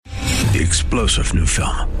The explosive new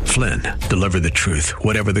film, Flynn, deliver the truth,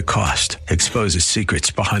 whatever the cost, exposes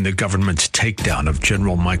secrets behind the government's takedown of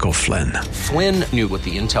General Michael Flynn. Flynn knew what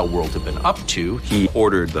the intel world had been up to. He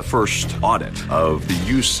ordered the first audit of the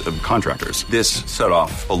use of contractors. This set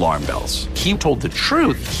off alarm bells. He told the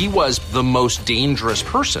truth. He was the most dangerous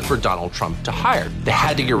person for Donald Trump to hire. They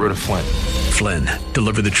had to get rid of Flynn. Flynn,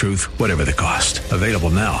 deliver the truth, whatever the cost. Available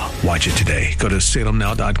now. Watch it today. Go to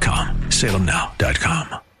salemnow.com.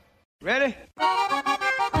 salemnow.com. Ready?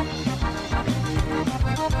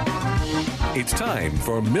 It's time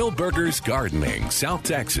for Millburgers Gardening, South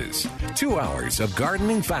Texas. 2 hours of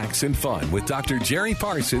gardening facts and fun with Dr. Jerry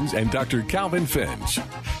Parsons and Dr. Calvin Finch.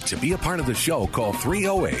 To be a part of the show, call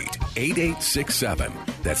 308-8867.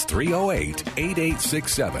 That's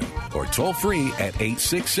 308-8867. Or toll free at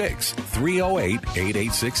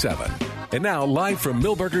 866-308-8867. And now, live from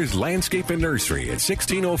Millburgers Landscape and Nursery at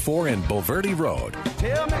 1604 and Bulverde Road.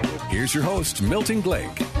 Here's your host, Milton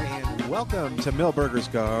Blake. And welcome to Millburgers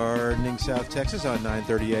Gardening, South Texas on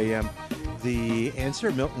 9:30 a.m. The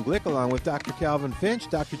Answer, Milton Glick, along with Dr. Calvin Finch,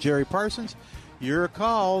 Dr. Jerry Parsons. Your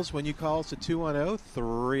calls when you call us to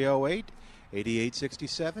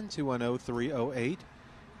 210-308-8867,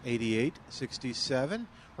 210-308-8867,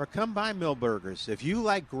 or come by Millburgers. If you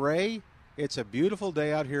like gray, it's a beautiful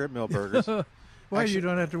day out here at Millburgers. Well, actually, you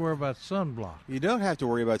don't have to worry about sunblock. You don't have to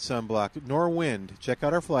worry about sunblock, nor wind. Check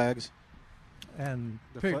out our flags. And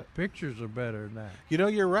pictures are better than that. You know,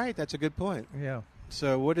 you're right. That's a good point. Yeah.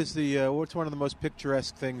 So what is what's one of the most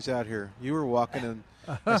picturesque things out here? You were walking and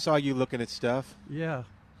I saw you looking at stuff. Yeah.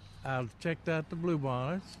 I checked out the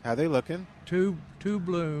bluebonnets. How they looking? Two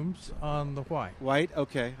blooms on the white. White?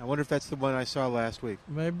 Okay. I wonder if that's the one I saw last week.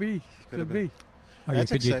 Maybe. Could be.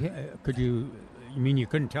 That's exciting. You mean you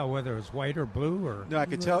couldn't tell whether it was white or blue? Or no, I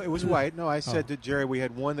could tell it was white. No, I said to Jerry we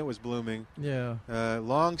had one that was blooming. Yeah.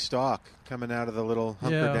 Long stalk coming out of the little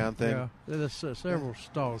hunker down thing. Yeah, there's several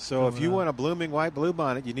stalks. So if you want a blooming white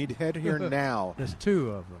bluebonnet, you need to head here now. There's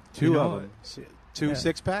two of them. Two of them. Two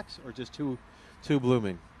 6-packs or just two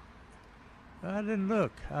blooming? I didn't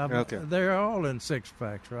look. Okay. They're all in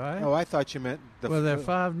 6-packs, right? Oh, I thought you meant Well, they're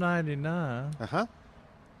 $5.99. Uh-huh.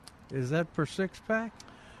 Is that per 6-pack?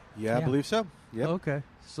 Yeah, I believe so. Yep. Okay,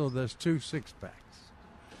 so there's two 6-packs,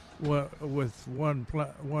 with one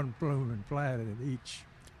blooming planted in each.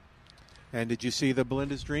 And did you see the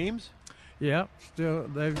Belinda's Dreams? Yep, still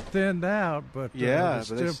they've thinned out, but there's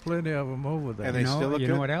still plenty of them over there. And they still look good.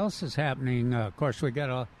 You know what else is happening? Of course, we got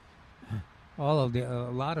a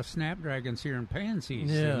lot of snapdragons here in pansies.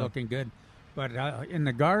 Yeah. They're looking good, but in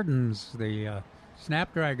the gardens, the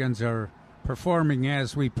snapdragons are performing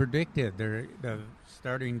as we predicted. They're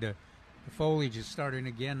starting to. The foliage is starting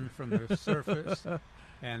again from the surface,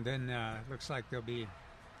 and then looks like they're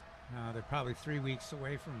probably 3 weeks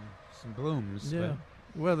away from some blooms. Yeah.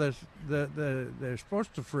 Well, they're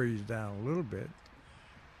supposed to freeze down a little bit.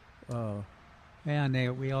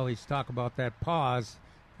 And we always talk about that pause.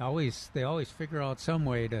 They always figure out some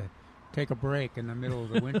way to take a break in the middle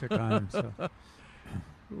of the winter time. So.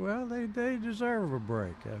 Well, they deserve a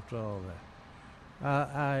break after all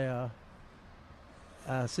that.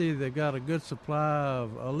 I see they got a good supply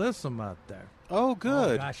of alyssum out there. Oh,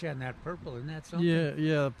 good. Oh, gosh, and that purple, isn't that something? Yeah,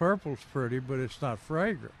 the purple's pretty, but it's not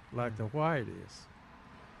fragrant like the white is.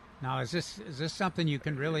 Now, is this something you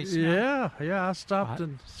can really smell? Yeah, I stopped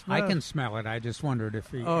and smelled. I can smell it. I just wondered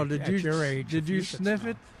if you, did your age, did you sniff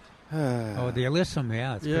it? The alyssum,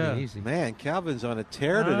 it's pretty easy. Man, Calvin's on a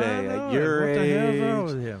tear today at your age. What the hell's wrong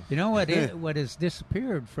with him? You know what? What has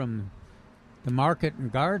disappeared from the market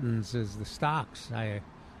and gardens is the stocks.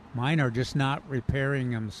 Mine are just not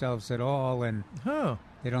repairing themselves at all, and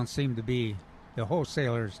they don't seem to be. The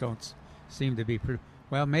wholesalers don't seem to be.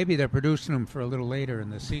 Well, maybe they're producing them for a little later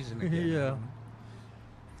in the season again. Yeah.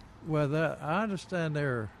 Well, I understand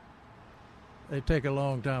they take a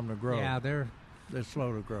long time to grow. Yeah, they're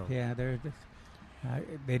slow to grow. Yeah,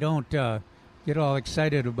 they don't get all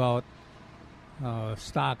excited about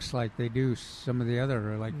stocks like they do some of the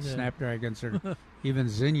other, like snapdragons or even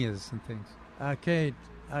zinnias and things. I can't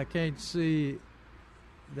see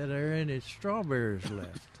that there are any strawberries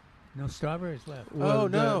left. No strawberries left. Well,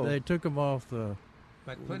 no. They took them off the...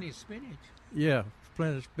 But plenty of spinach. Yeah,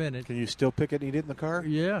 plenty of spinach. Can you still pick it and eat it in the car?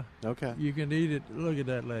 Yeah. Okay. You can eat it. Look at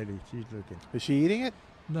that lady. She's looking. Is she eating it?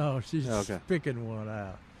 No, she's picking one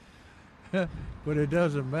out. But it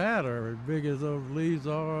doesn't matter as big as those leaves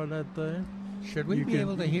are on that thing. Should we be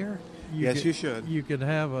able to hear? You should. You can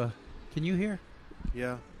have a... Can you hear?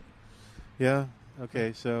 Yeah. Yeah.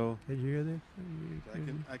 Okay, so... Can you hear this?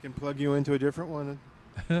 I can plug you into a different one.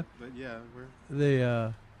 But yeah,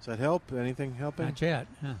 Does that help? Anything helping? Not yet.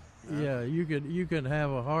 Yeah, you can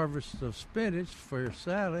have a harvest of spinach for your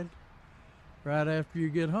salad right after you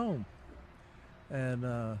get home,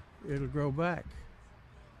 and it'll grow back.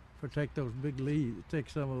 Take those big leaves,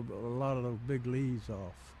 take a lot of those big leaves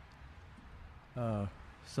off.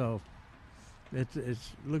 So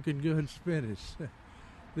it's looking good spinach.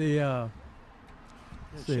 The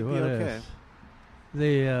see what else?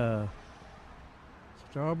 The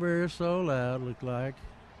strawberry sold out. Look like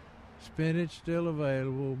spinach still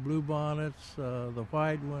available. Blue bonnets, the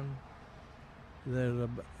white one. There's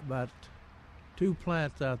about 2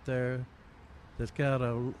 plants out there that's got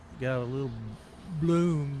a little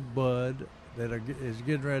bloom bud that is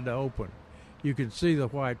getting ready to open. You can see the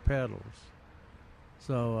white petals.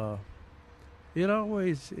 So it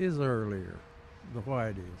always is earlier. The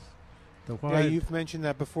white is. The white. Yeah, you've mentioned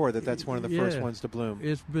that before. That's one of the first ones to bloom.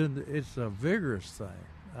 It's a vigorous thing.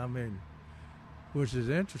 I mean, which is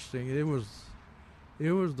interesting. It was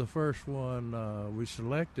the first one we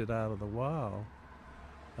selected out of the wild,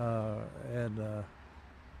 and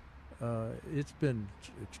it's been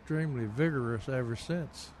extremely vigorous ever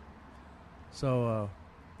since. So,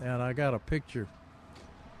 and I got a picture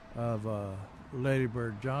of Lady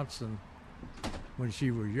Bird Johnson when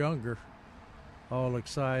she was younger, all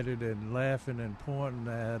excited and laughing and pointing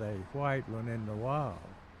at a white one in the wild.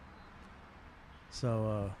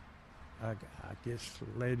 So I guess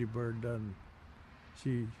Lady Bird doesn't.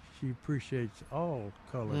 She appreciates all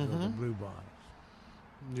colors of the blue bonnets.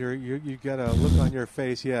 You got a look on your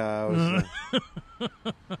face. Yeah,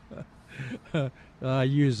 I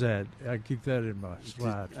use that. I keep that in my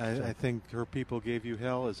slides. I think her people gave you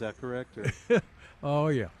hell. Is that correct? Or? Oh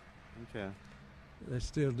yeah. Okay. They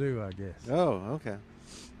still do, I guess. Oh, okay.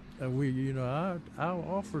 I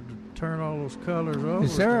offered to turn all those colors over.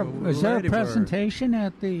 Is there a Bird. presentation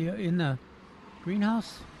in the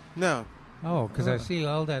greenhouse? No. Oh, because I see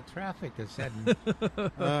all that traffic is heading.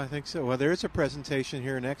 I think so. Well, there is a presentation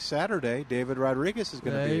here next Saturday. David Rodriguez is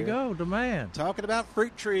going to be here. There you go, the man. Talking about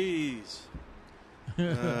fruit trees.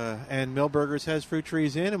 And Millburgers has fruit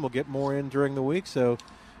trees in, and we'll get more in during the week. So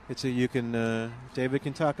David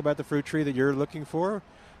can talk about the fruit tree that you're looking for,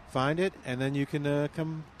 find it, and then you can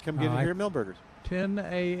come get it here at Millburgers. 10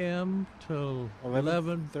 a.m. till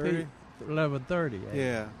 11:30. 11:30.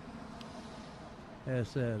 Yeah. As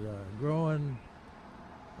I said, growing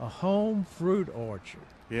a home fruit orchard.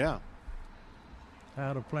 Yeah.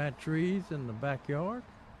 How to plant trees in the backyard.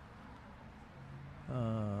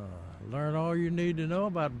 Learn all you need to know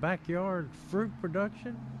about backyard fruit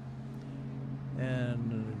production.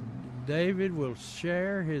 And David will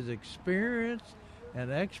share his experience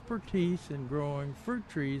and expertise in growing fruit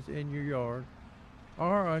trees in your yard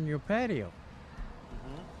or on your patio.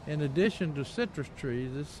 Mm-hmm. In addition to citrus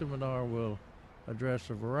trees, this seminar will address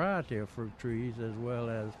a variety of fruit trees as well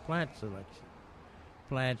as plant selection,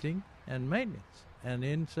 planting and maintenance, and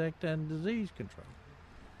insect and disease control.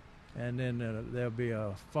 And then there'll be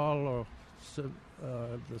a follow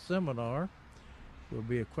the seminar. Will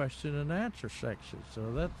be a question and answer section.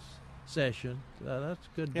 So that's a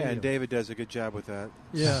good deal. Yeah, and David does a good job with that.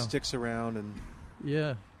 Yeah. Sticks around and...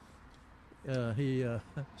 Yeah. He...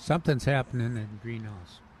 Something's happening in the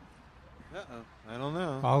greenhouse. I don't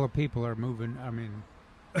know. All the people are moving. I mean...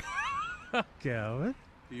 Calvin?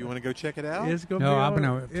 Do you want to go check it out? It's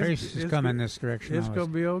gonna Trace is coming this direction. It's going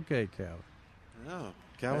to be okay, Calvin. No.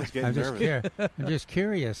 Calvin's getting nervous. I'm just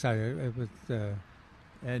curious.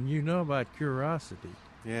 And you know about curiosity.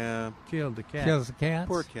 Yeah. Killed the cat. Kills the cats?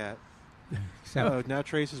 Poor cat. Now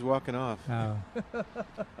Trace is walking off. Oh.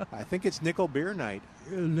 I think it's Nickel Beer Night.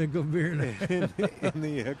 Nickel Beer Night. in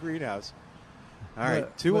the greenhouse. All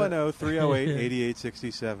right.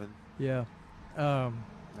 210-308-8867. Yeah. I'll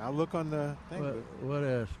look on the thing. What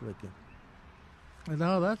else looking?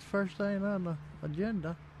 No, that's first thing on the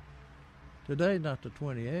agenda. Today, not the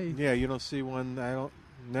 28th. Yeah, you don't see one.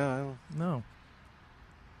 No.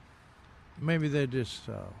 Maybe they're just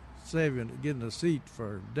getting a seat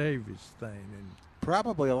for David's thing. And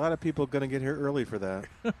probably a lot of people are going to get here early for that.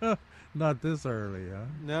 Not this early, huh?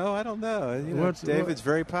 No, I don't know. David's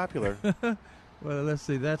very popular. Well, let's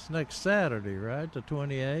see. That's next Saturday, right? The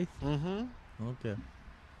 28th? Mm-hmm. Okay.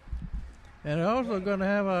 And they're also going to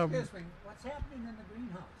have a... Excuse me. What's happening in the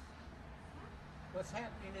greenhouse? What's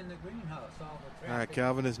happening in the greenhouse? All the traffic. All right,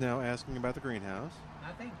 Calvin is now asking about the greenhouse.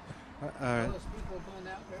 Nothing. All Those people going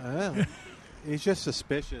out there. He's just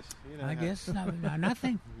suspicious. I guess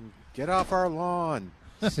nothing. Get off our lawn.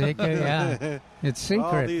 Yeah. It's secret.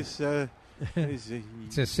 All these,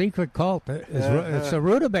 it's a secret cult. It's a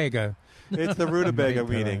rutabaga. It's the rutabaga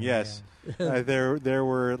meeting, yes. Yeah. There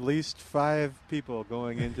were at least 5 people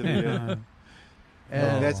going into the...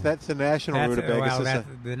 And That's the national rutabaga. Well,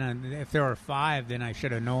 then if there were 5, then I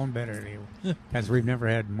should have known better, because we've never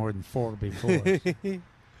had more than 4 before.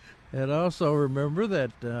 and also remember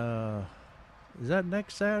that is that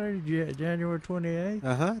next Saturday, January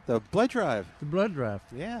 28th? The blood drive. The blood drive.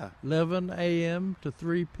 Yeah. 11 a.m. to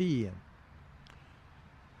 3 p.m.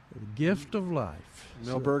 The gift of life.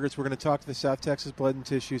 Milberger's, we're going to talk to the South Texas Blood and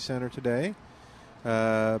Tissue Center today.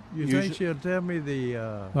 You think she'll tell me the...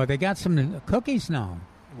 Well, they got some cookies now.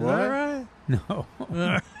 Is that right? No.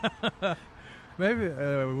 Maybe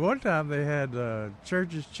one time they had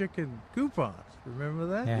Church's chicken coupons. Remember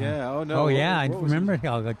that? Yeah. Oh, no. Oh, yeah. I remember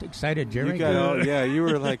how excited Jerry got. You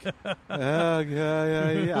were like,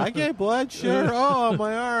 yeah. I gave blood, sure. Oh,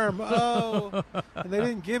 my arm. Oh. And they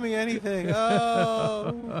didn't give me anything.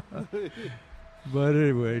 Oh. But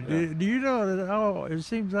anyway, do you know that it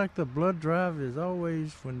seems like the blood drive is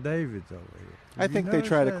always when David's over here? I think they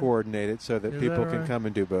try to coordinate it so that people can come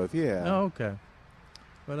and do both. Yeah. Oh, okay.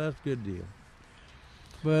 Well, that's a good deal.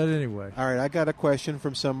 But anyway. All right, I got a question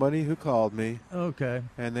from somebody who called me. Okay.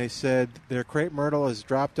 And they said their crepe myrtle has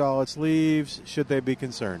dropped all its leaves. Should they be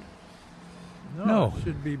concerned? No. It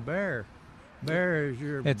should be bare. Bare is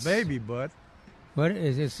your baby butt. What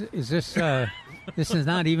is this? Is this? This is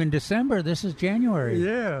not even December. This is January.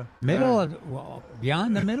 Yeah. Beyond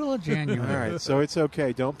the middle of January. All right, so it's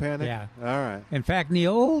okay. Don't panic. Yeah. All right. In fact, in the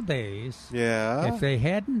old days, if they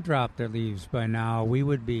hadn't dropped their leaves by now, we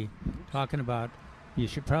would be talking about. You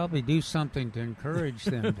should probably do something to encourage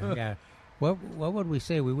them. What would we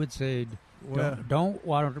say? We would say,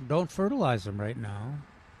 don't fertilize them right now.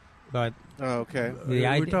 But okay. The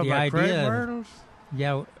idea. Crepe myrtles?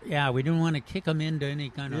 Yeah, we didn't want to kick them into any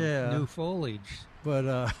kind of new foliage.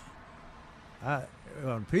 But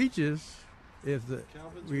on peaches, if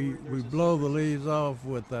we blow the leaves off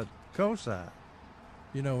with that Kosai,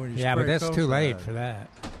 when you spray but that's Kosai. too late for that.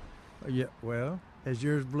 Yeah, well, has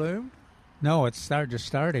yours bloomed? No, it's just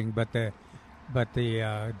starting, but the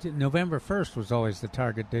November 1st was always the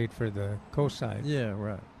target date for the Kosai. Yeah,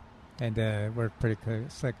 right. And we're pretty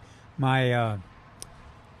slick. My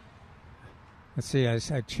let's see, I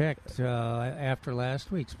checked after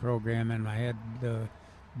last week's program, and I had the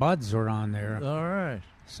buds were on there. All right.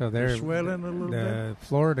 So they're swelling a little bit. The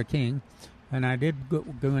Florida King, and I did go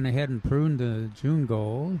ahead and prune the June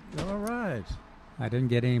Gold. All right. I didn't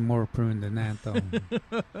get any more pruned than that, though.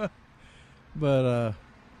 But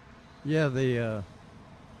the. We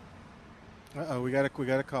got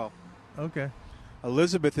a call. Okay.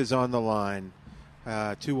 Elizabeth is on the line.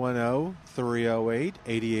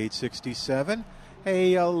 210-308-8867.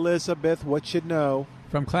 Hey, Elizabeth, what you know?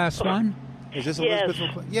 From Class 1? Is this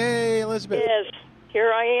Elizabeth? Yes. Yay, Elizabeth. Yes,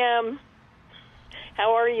 here I am.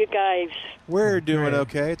 How are you guys? We're doing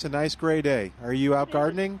okay. It's a nice gray day. Are you out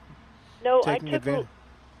gardening? No, I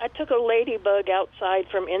took a ladybug outside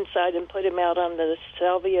from inside and put him out on the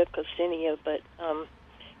Salvia coccinea, but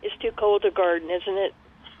it's too cold to garden, isn't it?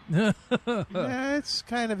 Yeah, it's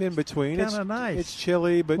kind of in between. It's kind of nice. It's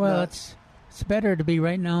chilly, but it's better to be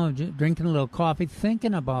right now drinking a little coffee,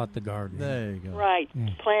 thinking about the garden. There you go. Right,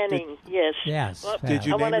 planning. Yes. Yes. Well, did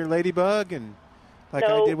you name your ladybug and I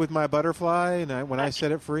did with my butterfly? And when I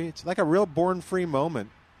set it free, it's like a real born-free moment.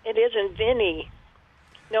 It isn't Vinny.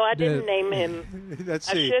 No, I didn't name him. Let's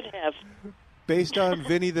see. I should have. Based on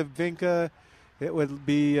Vinny the Vinca, it would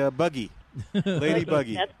be Buggy. Lady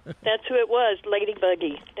Buggy. That's who it was, Lady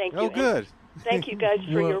Buggy. Thank you. Oh, good. Thank you guys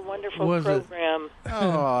for your wonderful program.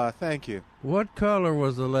 Oh, thank you. What color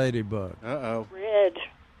was the ladybug? Uh-oh. Red.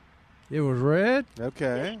 It was red?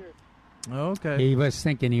 Okay. Yes, okay. He was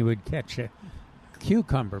thinking he would catch a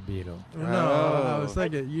cucumber beetle. No, I was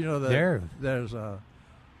thinking, that there's a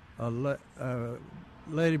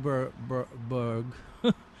ladybird bug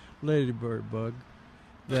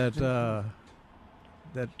that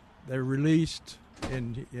they released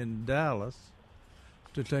in Dallas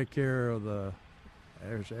to take care of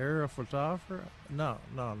there's Aerophytophora? No,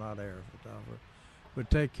 not Aerophytophora,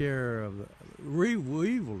 but take care of the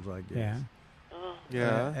weevils, I guess. Yeah.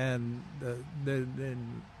 Yeah. And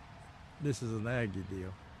then this is an Aggie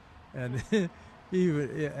deal, and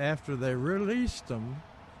even after they released them,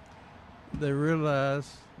 they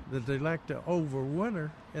realized that they like to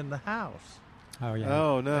overwinter in the house. Oh, yeah.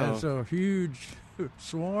 Oh, no. And so huge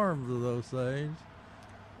swarms of those things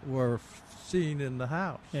were seen in the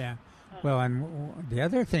house. Yeah. Well, and the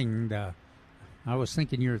other thing, I was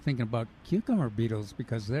thinking you were thinking about cucumber beetles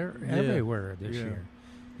because they're everywhere this year.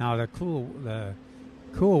 Now, the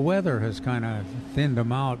cool weather has kind of thinned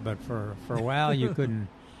them out, but for a while you couldn't.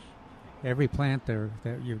 Every plant there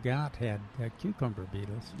that you got had cucumber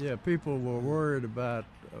beetles. Yeah, people were worried about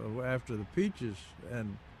after the peaches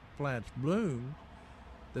and plants bloom,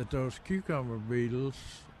 that those cucumber beetles,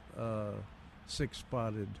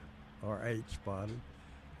 6-spotted or 8-spotted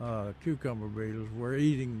cucumber beetles, were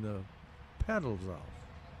eating the petals off.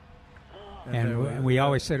 And we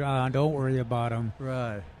always said, don't worry about them.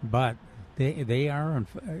 Right. But they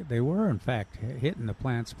were in fact hitting the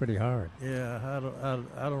plants pretty hard. Yeah,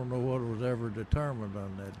 I don't know what was ever determined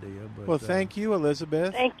on that deal. But Well, thank you,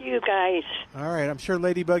 Elizabeth. Thank you, guys. All right, I'm sure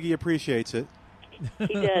Lady Buggy appreciates it.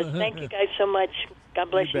 He does. Thank you guys so much. God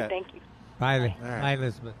bless you. bet. Thank you. Bye, right. Bye,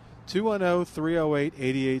 Elizabeth.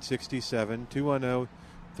 210-308-8867.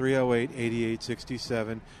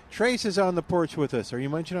 210-308-8867. Trace is on the porch with us. Are you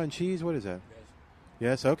munching on cheese? What is that?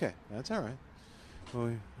 Yes, okay. That's all right.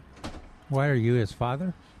 Well, Why are you his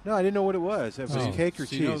father? no, I didn't know what it was. It was cake or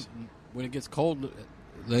So, cheese. when it gets cold,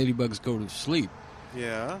 ladybugs go to sleep.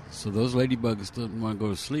 Yeah. So those ladybugs don't want to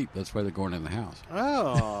go to sleep. That's why they're going in the house.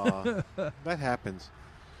 Oh, that happens.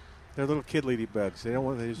 They're little kid ladybugs. They don't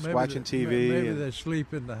want. They're just maybe watching TV. Maybe and- they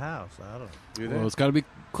sleep in the house. I don't know. do they? Well, it's got to be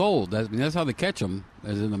cold. That's how they catch them,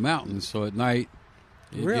 as in the mountains. So at night,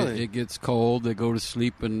 Really? it gets cold. They go to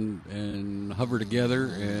sleep and hover together,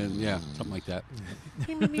 and yeah, something like that.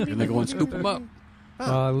 And they go and scoop them up.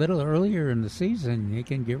 A little earlier in the season, it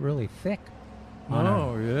can get really thick.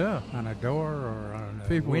 Yeah. On a door or on a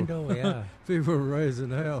People- window, yeah. People are raising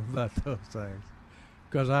hell about those things.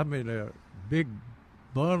 Because, I mean, they're big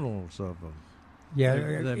bundles of them. Yeah,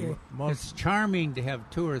 They- it's charming to have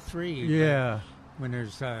 2 or 3. Yeah. When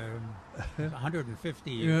there's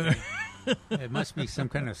 150, Yeah. it must be some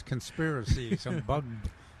kind of conspiracy, some bug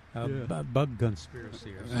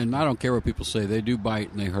conspiracy. Or something. And I don't care what people say. They do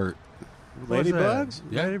bite and they hurt. Ladybugs?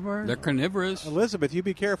 Yeah, Ladybirds? they're carnivorous. Elizabeth, you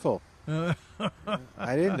be careful. I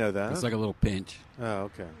didn't know that. It's like a little pinch. Oh,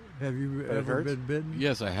 okay. Have you But it ever hurts? been bitten?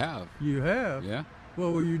 Yes, I have. You have? Yeah.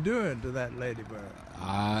 What were you doing to that ladybird?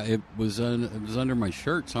 It was under my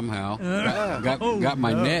shirt somehow. Ah. got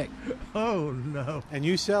my no. neck. Oh, no. And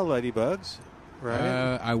you sell ladybugs, right?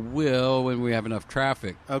 I will when we have enough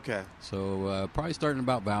traffic. Okay. So probably starting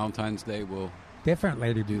about Valentine's Day, we'll Different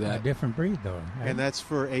lady, do that. different breed though. Right? And that's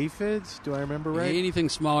for aphids? Do I remember right? anything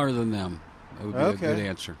smaller than them. That would be Okay. a good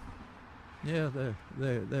answer. Yeah,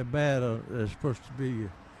 they're bad. They're supposed to be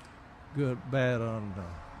bad on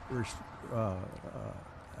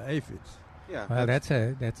aphids. Yeah. Well, that's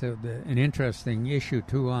an interesting issue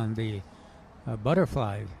too on the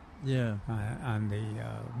butterfly, Yeah. on the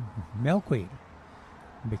milkweed,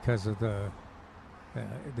 because of the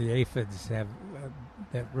aphids that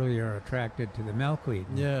really are attracted to the milkweed.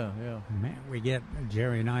 Yeah. Man,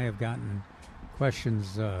 Jerry and I have gotten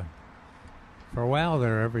questions for a while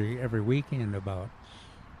there every weekend about,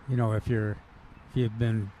 if you've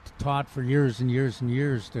been taught for years and years and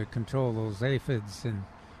years to control those aphids, and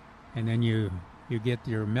then you get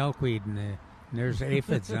your milkweed and there's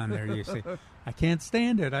aphids on there, you say, I can't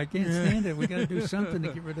stand it. We got to do something to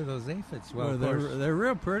get rid of those aphids. Well, of course, they're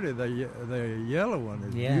real pretty. The yellow one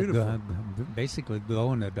is yeah, beautiful. basically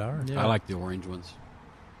glow in the dark. Yeah. I like the orange ones.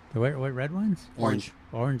 The what red ones? Orange.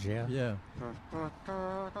 Orange, yeah. Yeah.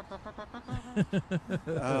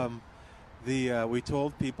 We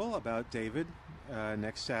told people about David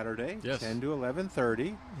next Saturday, Yes. 10 to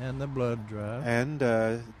 11:30. And the blood drive. And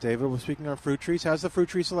David was speaking on fruit trees. How's the fruit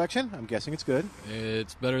tree selection? I'm guessing it's good.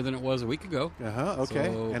 It's better than it was a week ago.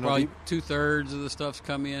 Okay. So And probably it'll 2/3 of the stuff's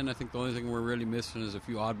come in. I think the only thing we're really missing is a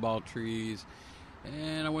few oddball trees.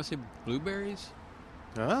 And I want to say blueberries.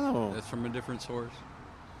 Oh. That's from a different source.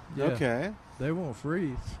 Yeah. Okay. They won't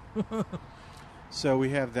freeze. So we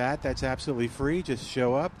have that. That's absolutely free. Just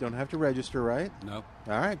show up. Don't have to register, right? No.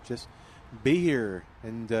 All right. Just be here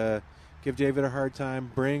and give David a hard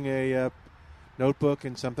time. Bring a notebook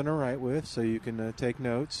and something to write with so you can take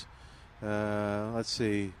notes. Let's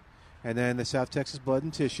see. And then the South Texas Blood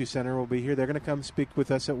and Tissue Center will be here. They're going to come speak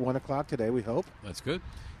with us at 1 o'clock today, we hope. That's good.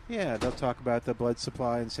 Yeah, they'll talk about the blood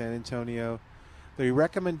supply in San Antonio. The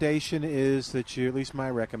recommendation is that you, at least my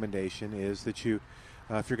recommendation is that you,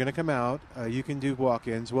 if you're going to come out, you can do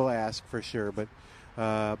walk-ins. We'll ask for sure, but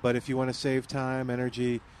if you want to save time,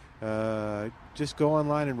 energy, just go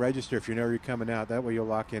online and register if you know you're coming out. That way you'll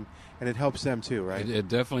lock in, and it helps them too, right? It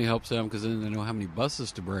definitely helps them because then they know how many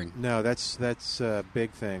buses to bring. No, that's a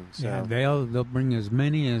big thing. So. Yeah, they'll bring as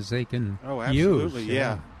many as they can Oh, absolutely, use.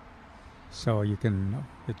 yeah. So you can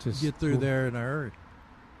just Get through there in a hurry.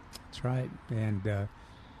 That's right, and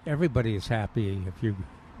everybody is happy if you.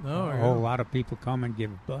 Oh, a yeah. whole lot of people come and give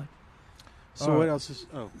blood. So what else is?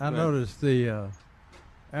 Oh, I go ahead. noticed the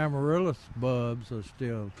amaryllis bulbs are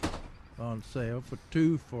still on sale for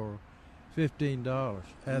 $2 for $15.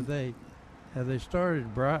 Have they Have they started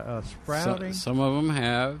sprouting? Some of them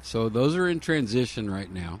have. So those are in transition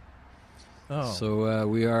right now. Oh. So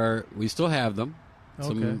we still have them.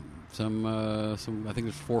 Okay. Some I think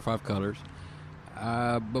there's 4 or 5 colors.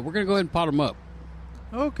 But we're going to go ahead and pot them up.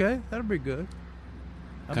 Okay, that'll be good.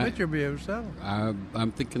 I bet you'll be able to sell them.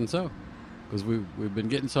 I'm thinking so. Because we've been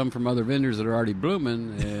getting some from other vendors that are already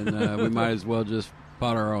blooming, and we might as well just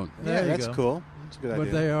pot our own. Yeah, that's cool. That's a good idea.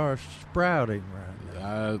 But they are sprouting right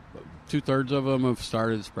now. 2/3 of them have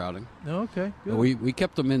started sprouting. Okay, good. We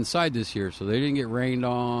kept them inside this year, so they didn't get rained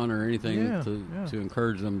on or anything to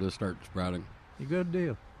encourage them to start sprouting. A good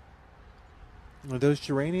deal. Are those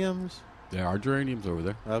geraniums? There are geraniums over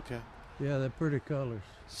there. Okay. Yeah, they're pretty colors.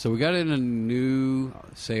 So we got in a new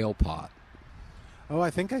sale pot. Oh, I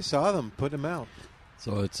think I saw them put them out.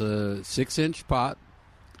 So it's a 6-inch pot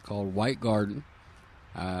called White Garden.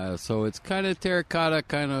 So it's kind of terracotta,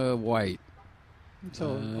 kind of white.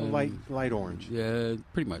 So a light orange. Yeah,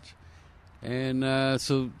 pretty much. And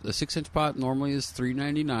so a 6-inch pot normally is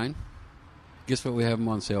 $3.99. Guess what we have them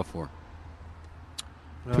on sale for?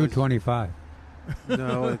 $2.25.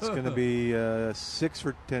 No, it's going to be 6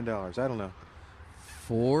 for $10. I don't know.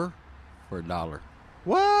 4 for $1.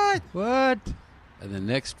 What? And then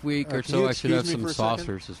next week or so, I should have some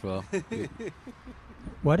saucers as well.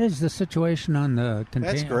 What is the situation on the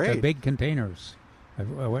That's great. the big containers?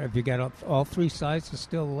 Have you got all 3 sizes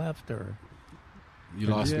still left, or you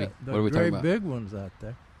lost me? The What are we talking about? big ones out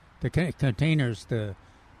there. the containers, the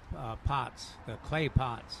pots, the clay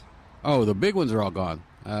pots? Oh, the big ones are all gone.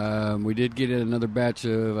 We did get another batch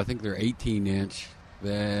of, I think they're 18-inch.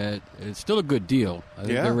 That it's still a good deal. I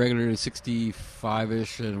think they're regularly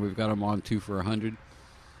 65-ish, and we've got them on 2 for $100.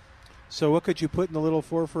 So what could you put in the little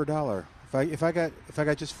 4 for $1? If I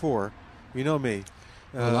got just 4, you know me.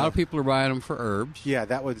 A lot of people are buying them for herbs. Yeah,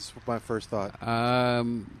 that was my first thought.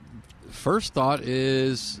 First thought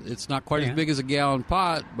is it's not quite as big as a gallon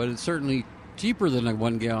pot, but it's certainly cheaper than a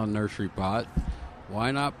 1-gallon nursery pot. Why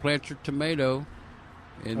not plant your tomato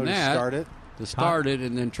in that? To start it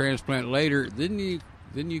and then transplant later. Then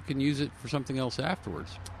you can use it for something else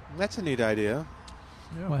afterwards. That's a neat idea.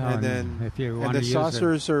 Yeah. Well, and then if you want the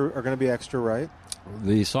saucers are going to be extra, right?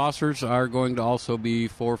 The saucers are going to also be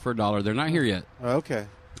 4 for $1. They're not here yet. Okay.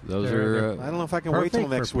 Those are. I don't know if I can wait till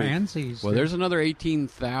next week. Pansies. Well, there's another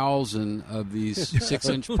 18,000 of these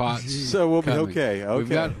 6-inch pots. So we'll coming. be okay.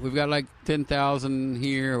 Okay. We've got like 10,000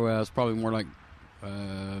 here. Well, it's probably more like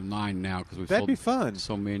 9 now because we've That'd sold be fun.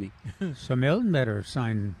 so many. So Milton better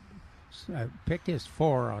pick his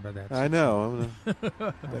 4 out of that. I know.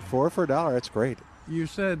 That 4 for $1. That's great. You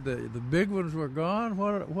said the big ones were gone.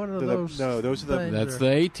 What are those? No, those are the. That's the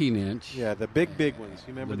 18-inch. Yeah, the big ones.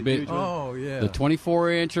 You remember the huge ones? Oh yeah. The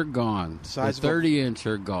 24-inch are gone. The 30-inch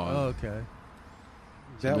are gone. Okay.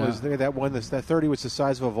 That was that one. That 30 was the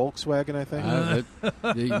size of a Volkswagen, I think.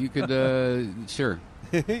 You could sure.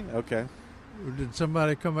 Okay. Did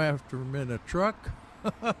somebody come after them in a truck?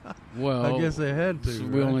 Well, I guess they had to.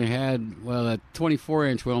 We only had that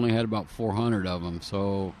 24-inch. We only had about 400 of them.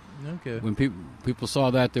 So okay. When people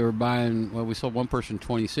saw that, they were buying. Well, we saw one person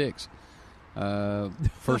 26.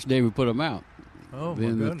 First day we put them out. Oh,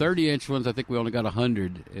 then my the 30-inch ones, I think we only got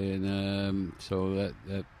 100, and so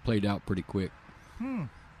that played out pretty quick.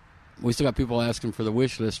 We still got people asking for the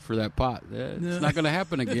wish list for that pot. It's not going to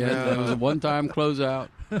happen again. That was a one-time closeout.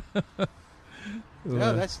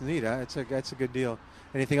 Yeah, that's neat. That's a good deal.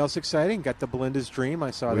 Anything else exciting? Got the Belinda's Dream.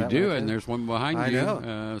 I saw that. We do, one. and there's one behind I you.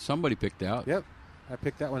 know. Somebody picked out. Yep, I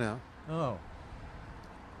picked that one out. Oh.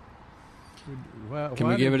 Can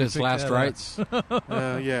we give it its last rites?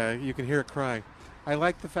 Yeah, you can hear it crying. I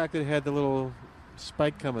like the fact that it had the little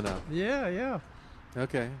spike coming up. Yeah.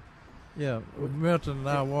 Okay. Yeah, Milton and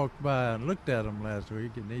I walked by and looked at them last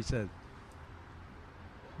week, and he said,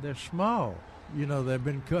 they're small. They've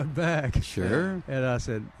been cut back. Sure. And I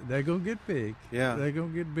said, they're going to get big. Yeah. They're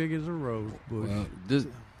going to get big as a rose bush. Well,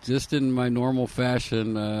 just in my normal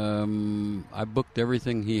fashion, I booked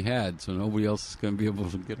everything he had, so nobody else is going to be able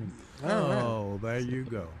to get them. Oh, there you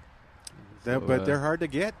go. But they're hard to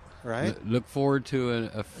get, right? Look forward to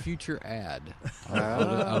a future ad.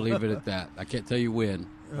 I'll leave it at that. I can't tell you when.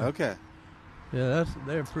 Okay. Yeah,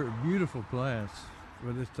 they're pretty beautiful plants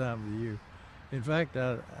for this time of the year. In fact,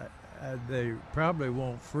 they probably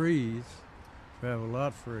won't freeze, have a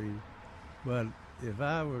lot freeze. But if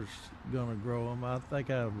I was going to grow them, I think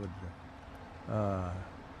I would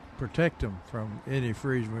protect them from any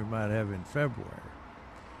freeze we might have in February.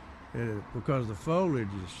 Because the foliage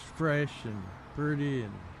is fresh and pretty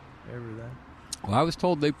and everything. Well, I was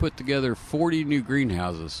told they put together 40 new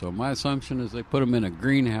greenhouses, so my assumption is they put them in a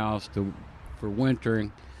greenhouse for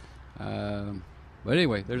wintering. But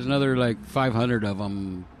anyway, there's another like 500 of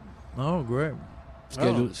them. Oh, great!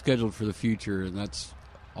 Scheduled for the future, and that's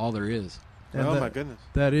all there is. And my goodness!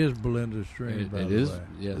 That is Belinda's stream. By the way.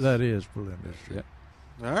 Yes. That is Belinda's stream. Yep.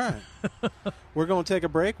 All right. We're going to take a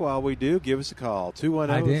break. While we do, give us a call.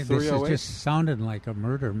 210-308. This is just sounding like a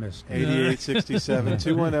murder mystery. 8867.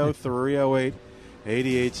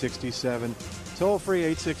 210-308-8867. Toll free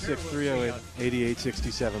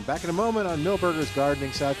 866-308-8867. Back in a moment on Millburgers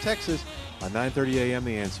Gardening, South Texas on 9:30 a.m.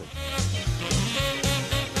 The Answer.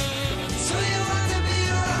 So you want to be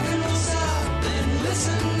a rock and roll star? Then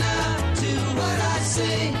listen now to what I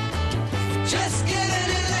say. Just get an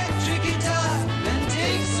electric guitar and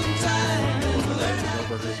take some time and learn how to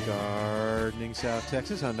Millburgers Gardening, South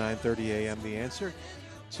Texas on 9:30 a.m. The Answer.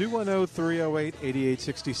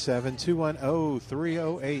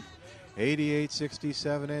 210-308-8867.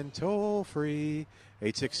 210-308-8867 and toll free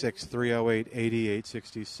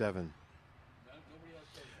 866-308-8867.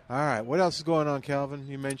 All right, what else is going on, Calvin?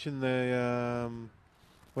 You mentioned the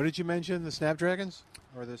what did you mention? The Snapdragons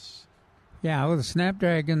or this? Yeah, well, the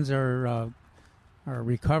Snapdragons are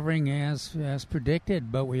recovering as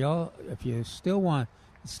predicted, but if you still want,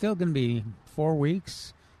 it's still going to be 4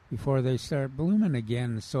 weeks before they start blooming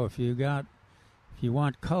again. So if you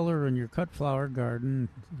want color in your cut flower garden,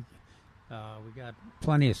 we got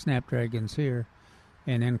plenty of Snapdragons here,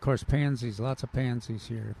 and then of course pansies, lots of pansies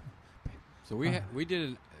here. So we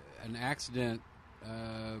did an accident.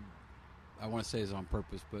 I want to say it's on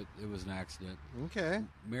purpose, but it was an accident. Okay.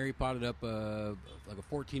 Mary potted up like a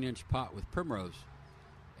 14-inch pot with primrose,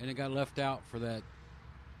 and it got left out for that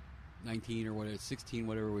 19 or whatever, 16,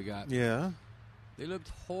 whatever we got. Yeah. They looked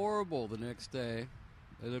horrible the next day.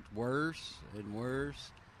 They looked worse and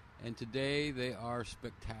worse, and today they are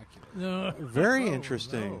spectacular. Very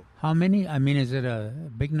interesting. No. How many? I mean, is it a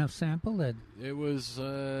big enough sample that? It was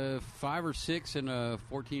 5 or 6 in a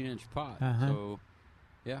 14-inch pot. Uh-huh. So,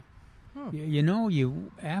 yeah.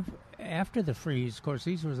 After the freeze, of course,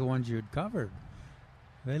 these were the ones you had covered.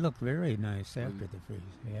 They look very nice after the freeze.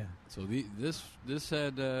 Yeah. So this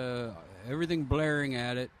had everything blaring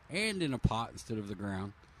at it, and in a pot instead of the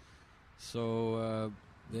ground. So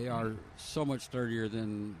they are so much sturdier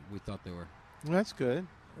than we thought they were. That's good.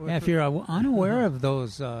 Yeah, if you're unaware of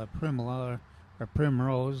those primula or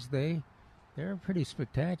primrose, they're pretty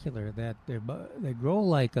spectacular. That they grow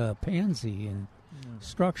like a pansy in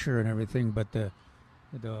structure and everything, but the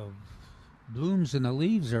blooms and the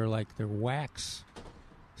leaves are like they're wax.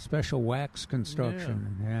 Special wax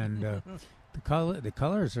construction, and the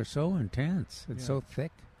colors are so intense. It's so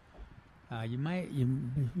thick. You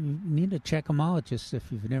need to check them out just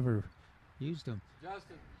if you've never used them.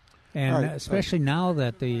 Justin. And right. especially now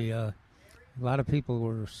that a lot of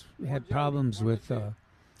people had problems with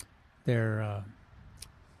their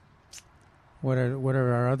what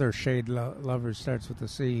are our other shade lovers starts with the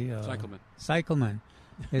C. Cyclamen.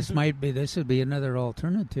 This would be another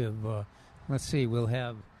alternative. Let's see. We'll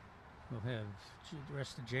have the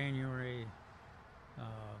rest of January,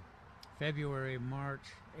 February, March,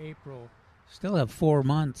 April. Still have 4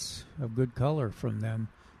 months of good color from them,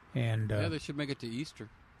 and they should make it to Easter.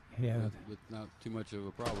 Yeah, with not too much of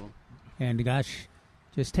a problem. And gosh,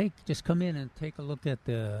 just come in and take a look at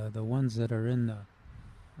the ones that are in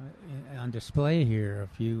on display here.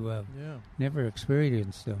 If you never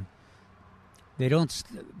experienced them, they don't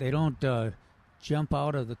jump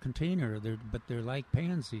out of the container. But they're like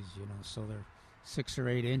pansies, So they're 6 or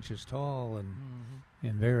 8 inches tall and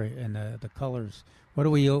the colors. What do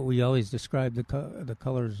we always describe the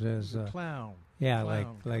colors as? Clown. Yeah,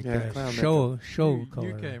 clown. like clown show color.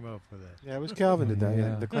 You came up with that. Yeah, it was Calvin did that.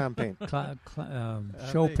 Yeah, the clown paint.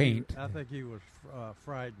 Show paint. I think he was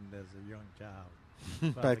frightened as a young child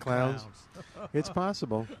by clowns. It's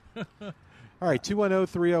possible. All right,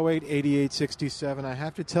 210-308-8867. I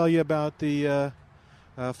have to tell you about the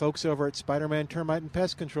folks over at Spider-Man Termite and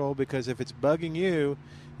Pest Control, because if it's bugging you,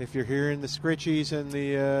 if you're hearing the scritchies and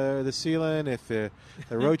the ceiling, if the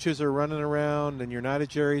roaches are running around and you're not at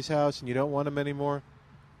Jerry's house and you don't want them anymore,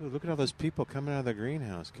 ooh, look at all those people coming out of the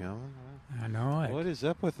greenhouse, Calvin. I know it. What is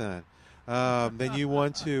up with that? Then you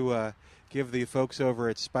want to give the folks over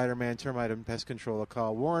at Spider-Man Termite and Pest Control a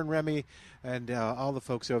call. Warren Remy and all the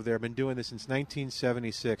folks over there have been doing this since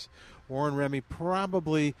 1976. Warren Remy,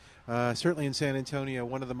 probably, certainly in San Antonio,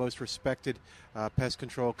 one of the most respected pest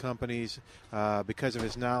control companies because of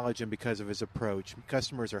his knowledge and because of his approach.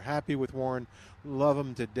 Customers are happy with Warren, love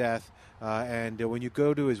him to death. And when you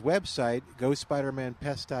go to his website,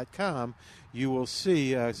 gospidermanpest.com, you will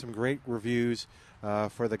see some great reviews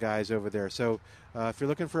for the guys over there. So if you're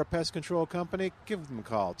looking for a pest control company, give them a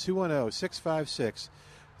call, 210-656-3600.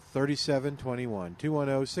 3721.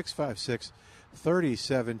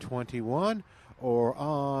 210-656-3721 or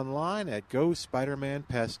online at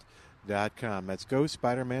GoSpidermanPest.com. That's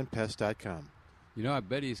GoSpidermanPest.com. You know, I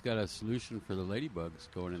bet he's got a solution for the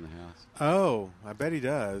ladybugs going in the house. Oh, I bet he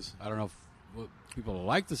does. I don't know if people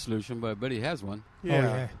like the solution, but I bet he has one. Yeah. Oh,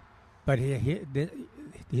 yeah. But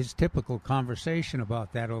his typical conversation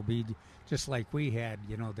about that will be just like we had.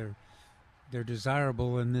 You know, they're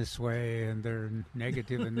desirable in this way and they're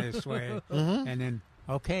negative in this way. Mhm. And then,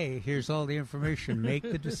 okay, here's all the information. Make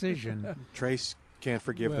the decision. Trace can't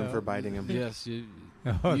forgive them for biting him. Yes, you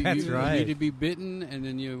that's right. You need to be bitten, and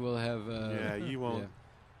then you will have. Yeah, you won't.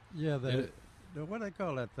 Yeah, what do they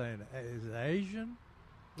call that thing? Is it Asian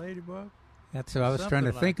ladybug? That's what I was trying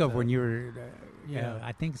to think of when you were. Yeah.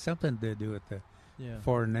 I think something to do with the Yeah.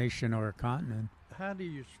 foreign nation or continent. How do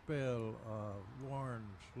you spell Warren's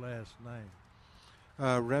last name?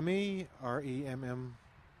 Remy, R-E-M-M.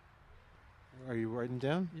 Are you writing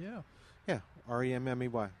down? Yeah. Yeah,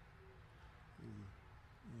 R-E-M-M-E-Y.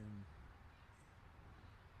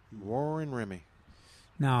 Warren Remy.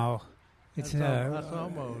 Now, it's that's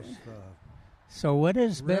almost so what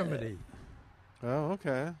is remedy. Oh,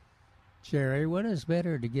 okay. Jerry, what is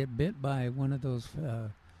better, to get bit by one of those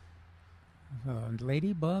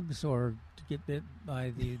ladybugs, or to get bit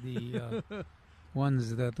by the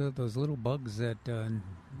ones those little bugs that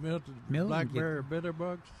Milton blackberry blackberry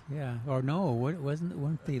bitterbugs? Yeah, or no?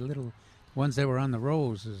 Weren't the little ones that were on the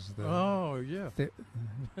roses? Oh yeah,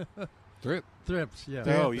 thrips. Yeah.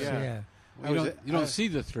 Oh yeah. Well, you don't see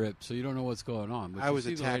the thrip, so you don't know what's going on. But I you was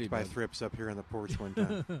see the attacked by ladybug. thrips up here on the porch one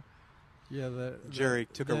time. Yeah, Jerry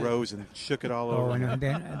took a rose and shook it all over. And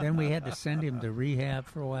then we had to send him to rehab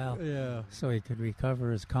for a while. Yeah, so he could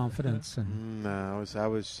recover his confidence. And no, I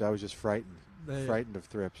was just frightened, frightened of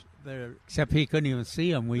thrips. Except he couldn't even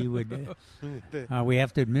see them. We would. We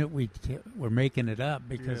have to admit we're making it up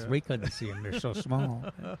because we couldn't see them. They're so small.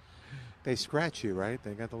 They scratch you, right?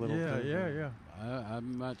 They got the little. Yeah.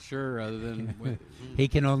 I'm not sure. Other than he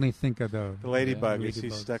can only think of the ladybug.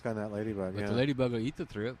 He's stuck on that ladybug. But yeah. the ladybug will eat the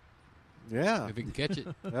thrip. Yeah, if he can catch it.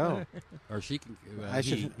 Oh, or she can.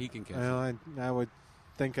 He can catch it. I would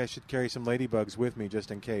think I should carry some ladybugs with me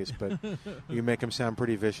just in case. But you make them sound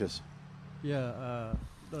pretty vicious. Yeah.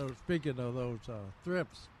 Speaking of those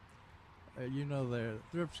thrips, the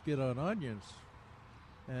thrips get on onions,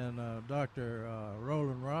 and Dr.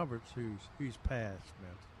 Roland Roberts, who's passed,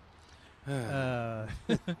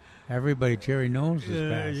 everybody Jerry knows is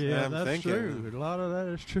passed. Yeah, that's true. A lot of that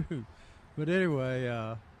is true. But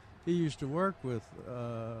anyway, he used to work with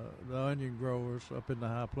the onion growers up in the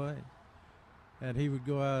High Plains, and he would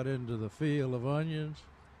go out into the field of onions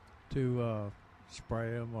to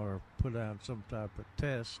spray them or put on some type of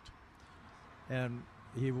test, and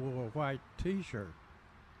he wore a white T-shirt.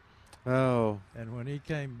 Oh. And when he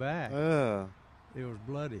came back, it was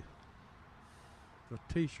bloody. The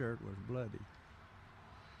T-shirt was bloody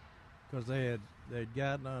because they'd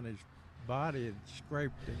gotten on his body and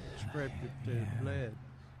scraped it to blood.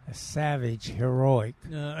 A savage, heroic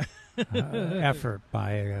effort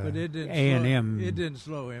by A&M. It didn't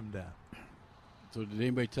slow him down. So did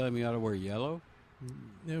anybody tell him he ought to wear yellow?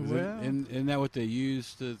 Yeah, isn't that what they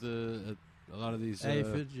used at a lot of these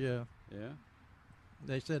aphids? Yeah.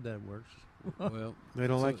 They said that works. Well, they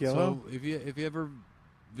don't like yellow. So if you ever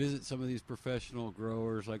visit some of these professional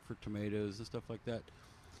growers, like for tomatoes and stuff like that,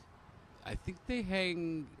 I think they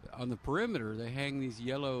hang on the perimeter. They hang these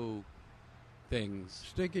yellow things,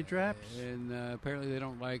 sticky traps, and apparently they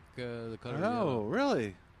don't like the color. Yellow. Oh,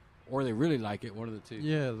 really? Or they really like it. One of the two.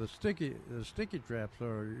 Yeah, the sticky traps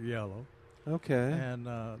are yellow. Okay. And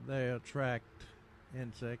they attract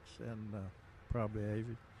insects and probably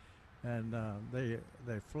aphids, and they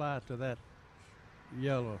fly to that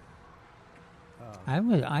yellow.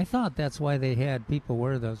 I thought that's why they had people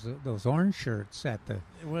wear those orange shirts at the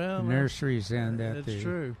nurseries and at it's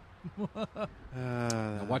true.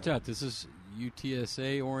 Now watch out! This is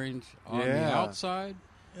UTSA orange on the outside,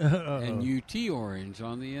 and UT orange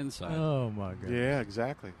on the inside. Oh my God! Yeah,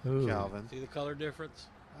 exactly, Calvin. See the color difference?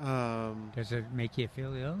 Does it make you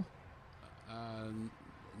feel ill?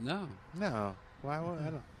 No. Why?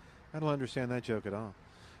 I don't understand that joke at all.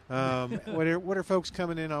 What are folks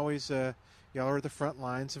coming in always? Y'all are the front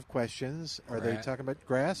lines of questions. Are they talking about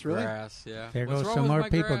grass? Really? Grass, yeah. There goes some more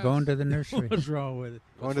people going to the nursery. What's wrong with it?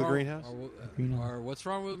 Going to the greenhouse? Or what's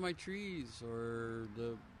wrong with my trees? Or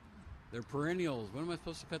they're perennials. When am I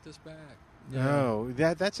supposed to cut this back? Oh,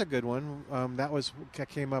 that's a good one. That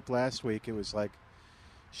came up last week. It was like,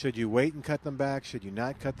 should you wait and cut them back? Should you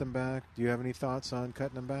not cut them back? Do you have any thoughts on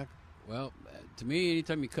cutting them back? Well, to me,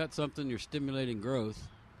 anytime you cut something, you're stimulating growth.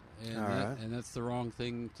 And, All right. and that's the wrong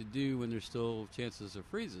thing to do when there's still chances of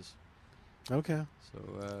freezes. Okay.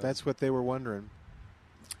 So That's what they were wondering.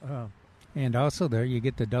 And also there you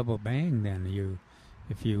get the double bang then.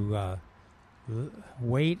 If you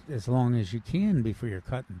wait as long as you can before you're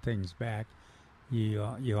cutting things back,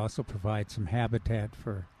 you also provide some habitat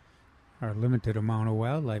for our limited amount of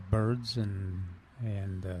wildlife, birds and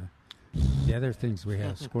the other things we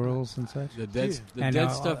have, squirrels and such. The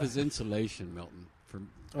dead stuff is insulation, Milton.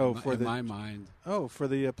 In my mind. Oh, for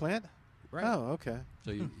the plant? Right. Oh, okay.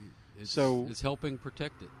 So it's helping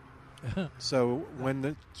protect it. So when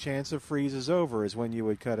the chance of freeze is over is when you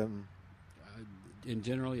would cut them? In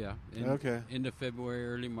general, yeah. Okay. End of February,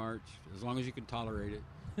 early March, as long as you can tolerate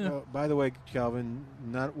it. By the way, Calvin,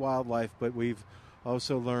 not wildlife, but we've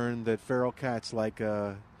also learned that feral cats like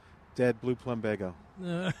dead blue plumbago.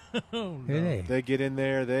 Oh, no. They get in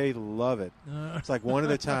there, they love it. It's like one at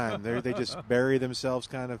a time. They just bury themselves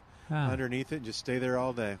kind of underneath it and just stay there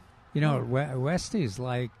all day. You know, Westies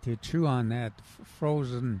like to chew on that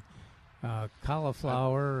frozen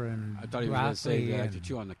cauliflower and I thought he was going to say they like to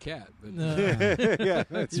chew on the cat. But yeah,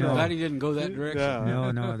 that's I'm right. glad he didn't go that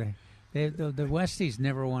direction. No. The Westies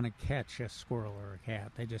never want to catch a squirrel or a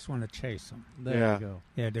cat. They just want to chase them. There you go.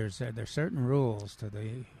 Yeah, there's certain rules to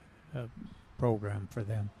the program for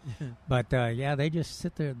them. But, they just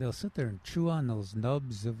sit there. They'll sit there and chew on those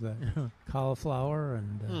nubs of the cauliflower.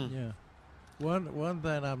 And Yeah. One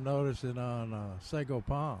thing I'm noticing on Sago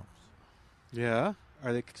Palms. Yeah?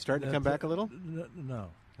 Are they starting to come back a little? No.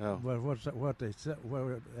 Oh. But what they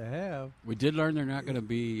have. We did learn they're not going to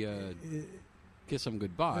be kiss them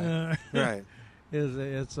goodbye. Right. They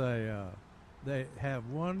have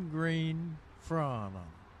one green frond on them.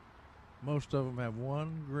 Most of them have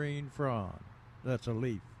one green frond. That's a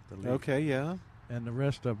leaf. The leaf. Okay, yeah. And the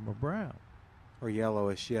rest of them are brown. Or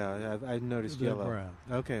yellowish, yeah. I noticed They're yellow. brown.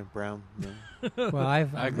 Okay, brown. Yeah. well,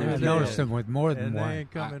 I've noticed them with more than and one. They ain't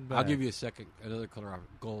coming back. I'll give you another color of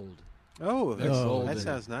gold. Oh, gold that in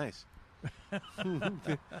sounds it. nice.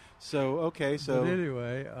 So But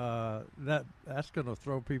anyway, that's going to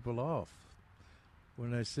throw people off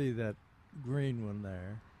when they see that green one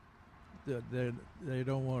there. They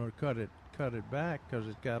don't want to cut it back because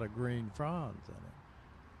it's got a green fronds in it.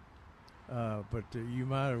 But you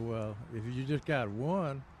might as well, if you just got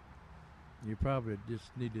one, you probably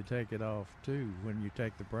just need to take it off too when you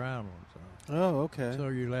take the brown ones off. Oh, okay. So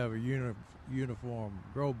you'll have a uniform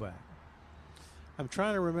grow back. I'm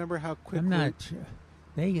trying to remember how quickly. I'm not sure.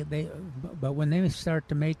 But when they start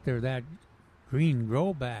to make that green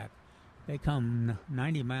grow back, they come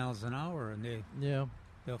 90 miles an hour and they'll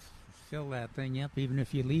fill that thing up even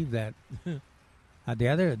if you leave that.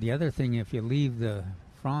 The other thing, if you leave the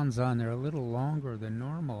fronds on there a little longer than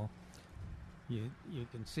normal, you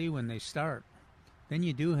can see when they start. Then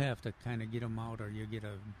you do have to kind of get them out, or you get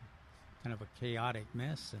a kind of a chaotic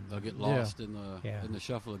mess, and They'll get lost in the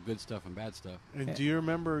shuffle of good stuff and bad stuff. And do you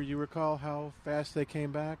recall how fast they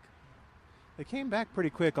came back? They came back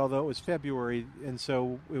pretty quick, although it was February, and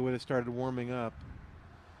so it would have started warming up.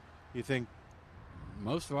 You think?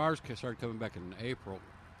 Most of ours started coming back in April.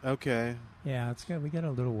 Okay. Yeah, we got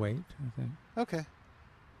a little wait, I think. Okay.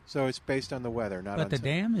 So it's based on the weather, not on But the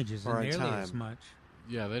damage isn't nearly time. as much.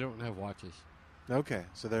 Yeah, they don't have watches. Okay,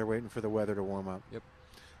 so they're waiting for the weather to warm up. Yep.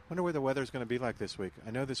 Wonder what the weather's going to be like this week.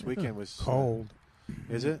 I know this weekend was cold.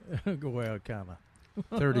 Is it? Well, kind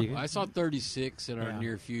of. 30. I saw 36 in our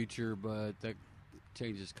near future, but that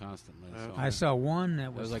changes constantly. So. I saw one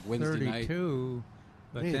that was like Wednesday 32, night.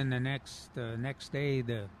 but then the next day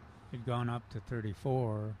it had gone up to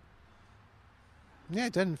 34. Yeah,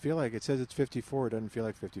 it doesn't feel like it says it's 54. It doesn't feel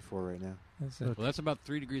like 54 right now. Well, that's about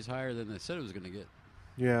 3 degrees higher than they said it was going to get.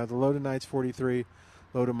 Yeah, the low tonight's 43.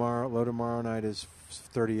 Low tomorrow night is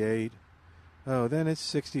 38. Oh, then it's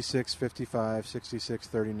 66, 55, 66,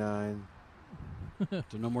 39. So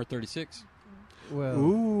no more 36. Well,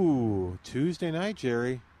 ooh, Tuesday night,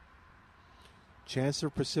 Jerry. Chance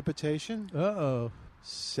of precipitation?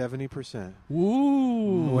 70%.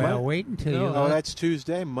 Ooh. Well, wait until you. Oh, that's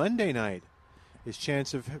Tuesday. Monday night is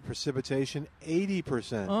chance of precipitation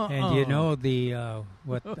 80%. And you know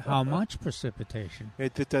how much precipitation?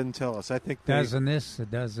 It doesn't tell us. I think it does in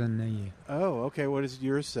the. Oh, okay. What does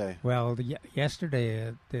yours say? Well,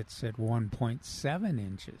 yesterday it's at 1.7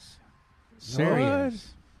 inches.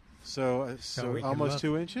 Serious. So almost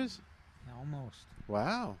 2 inches? Almost.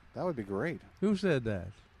 Wow, that would be great. Who said that?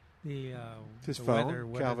 His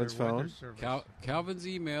phone, Calvin's phone. Calvin's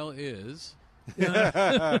email is.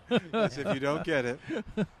 As if you don't get it.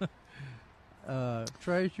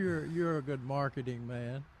 Trace, you're a good marketing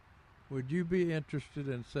man. Would you be interested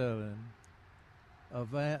in selling a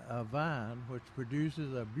vine which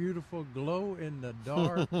produces a beautiful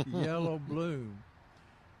glow-in-the-dark yellow bloom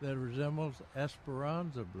that resembles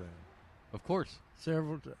Esperanza bloom. Of course.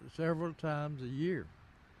 Several times a year.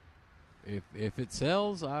 If it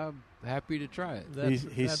sells, I'm happy to try it.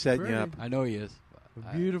 He's setting you up. I know he is. A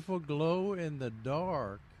beautiful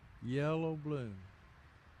glow-in-the-dark yellow bloom.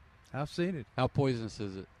 I've seen it. How poisonous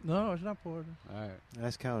is it? No, it's not poisonous. All right.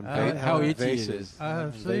 That's how itchy it is. I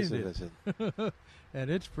have seen it. And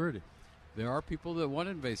it's pretty. There are people that want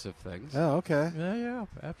invasive things. Oh, okay. Yeah,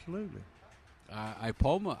 absolutely.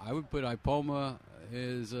 Ipoma, I would put Ipoma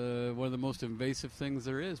is one of the most invasive things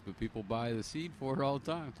there is, but people buy the seed for it all the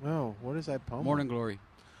time. Oh, what is Ipoma? Morning glory.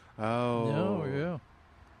 Oh. Yeah.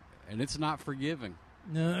 And it's not forgiving.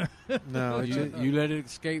 No. No. You let it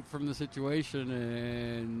escape from the situation,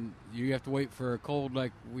 and you have to wait for a cold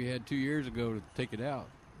like we had 2 years ago to take it out.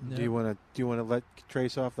 No. Do you want to let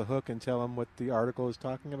Trace off the hook and tell him what the article is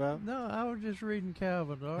talking about? No, I was just reading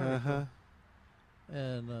Calvin's article. Uh-huh.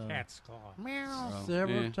 And cat's claw.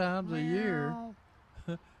 Several times a year,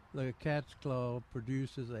 the cat's claw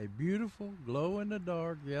produces a beautiful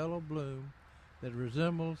glow-in-the-dark yellow bloom that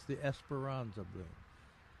resembles the Esperanza bloom.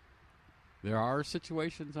 There are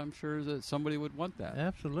situations, I'm sure, that somebody would want that.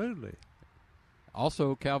 Absolutely.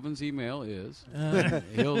 Also, Calvin's email is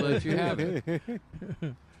he'll let you have it.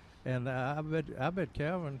 And I bet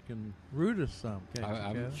Calvin can root us some.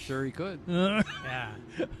 I'm sure he could. Yeah.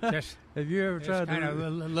 Just have you ever tried kind to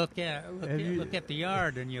of look at the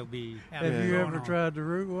yard, and you'll be. Have you ever tried to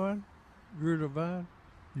root one? Root a vine?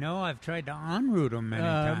 No, I've tried to unroot them many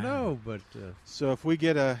times. No, but so if we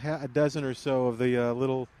get a dozen or so of the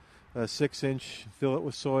little 6-inch, fill it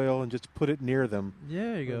with soil, and just put it near them.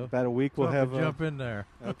 Yeah, you go. About a week, we'll have jump in there.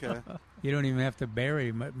 Okay. You don't even have to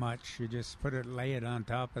bury much. You just lay it on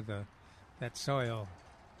top of that soil.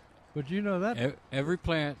 But you know that every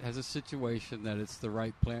plant has a situation that it's the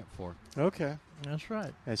right plant for. Okay. That's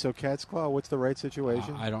right. And so cat's claw, what's the right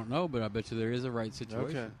situation? I don't know, but I bet you there is a right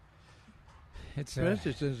situation. Okay. It's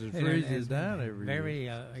especially since it freezes down every very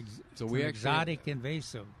year. So we exotic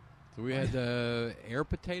invasive. So we had air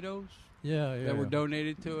potatoes. Yeah. That were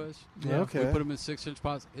donated to us. Yeah. Okay. We put them in 6-inch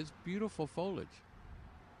pots. It's beautiful foliage.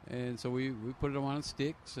 And so we put them on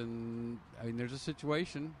sticks, and I mean, there's a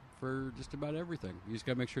situation for just about everything. You just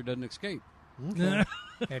got to make sure it doesn't escape. Okay.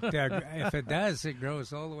 If it does, it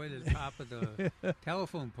grows all the way to the top of the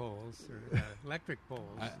telephone poles or electric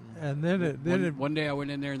poles. And then one day I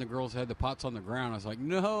went in there and the girls had the pots on the ground. I was like,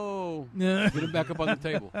 no, get them back up on the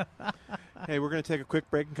table. Hey, we're going to take a quick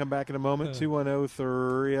break and come back in a moment.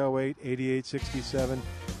 210-308-8867.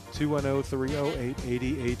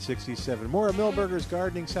 210-308-8867. More of Millburgers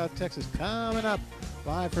Gardening South Texas coming up.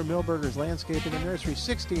 Live from Millburgers Landscaping and Nursery,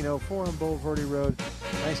 1604 on Boulevardy Road.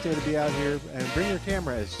 Nice day to be out here. And bring your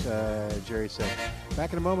camera, as Jerry said.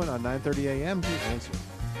 Back in a moment on 9:30 a.m. The Answer.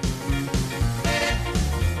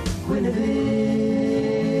 Guinevere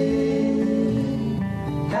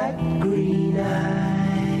had green eyes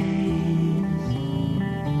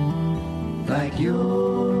like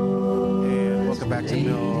yours. And welcome back to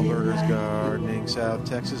Millburgers Gardening South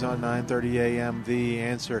Texas on 9:30 a.m. The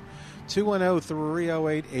Answer.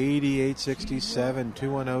 210-308-8867.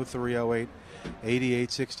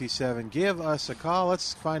 210-308-8867. Give us a call.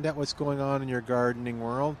 Let's find out what's going on in your gardening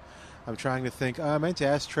world. I'm trying to think. I meant to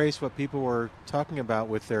ask Trace what people were talking about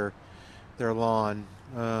with their lawn.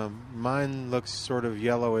 Mine looks sort of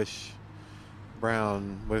yellowish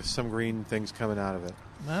brown with some green things coming out of it.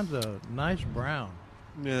 Mine's a nice brown.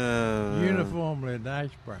 No. Uniformly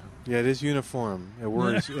nice brown. Yeah, it is uniform. It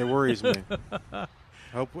worries me.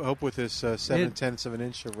 Hope with this 7/10 of an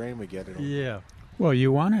inch of rain we get it. Yeah. Well,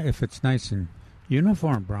 you want it if it's nice and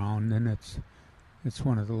uniform brown, then it's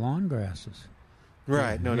one of the lawn grasses.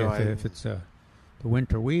 Right. If it's the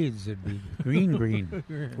winter weeds, it'd be green.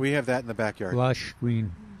 We have that in the backyard. Lush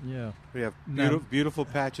green. Yeah. We have beautiful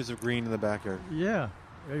patches of green in the backyard. Yeah.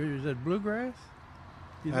 Is that bluegrass?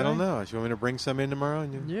 I don't know. Do you want me to bring some in tomorrow?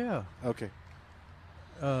 Yeah. Okay.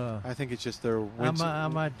 I think it's just their winter. I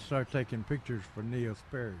might start taking pictures for Neil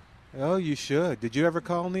Sperry. Oh, you should. Did you ever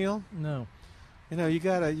call Neil? No. You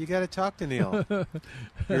gotta talk to Neil.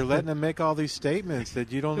 You're letting him make all these statements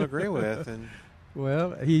that you don't agree with, and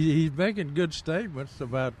well, he's making good statements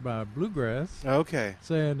about my bluegrass. Okay.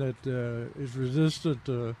 Saying that it's resistant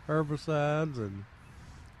to herbicides and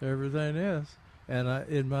everything else, and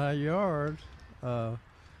in my yard,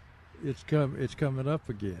 it's coming up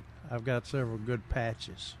again. I've got several good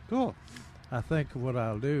patches. Cool. I think what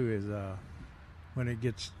I'll do is when it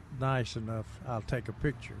gets nice enough, I'll take a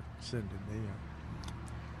picture, send it to him.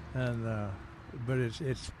 And but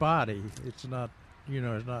it's spotty. It's not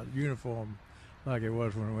it's not uniform like it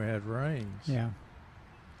was when we had rains. Yeah.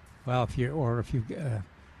 Well, if you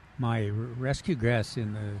my rescue grass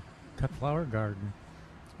in the cut flower garden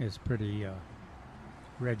is pretty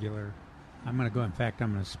regular. I'm going to go. In fact,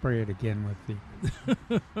 I'm going to spray it again with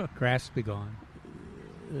the grass be gone.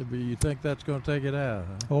 But you think that's going to take it out?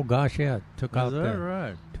 Huh? Oh gosh, yeah. Took out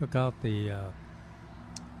the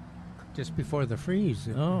just before the freeze.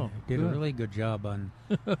 It did a really good job on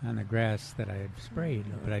the grass that I had sprayed,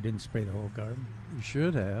 but I didn't spray the whole garden. You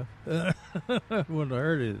should have. Wouldn't have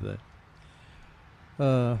hurt anything.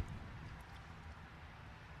 I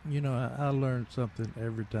learn something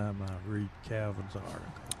every time I read Calvin's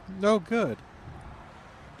article. No good.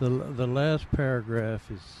 The last paragraph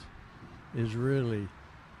is really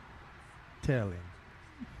telling.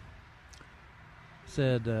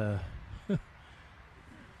 Said,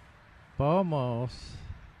 ball moss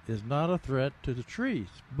is not a threat to the trees,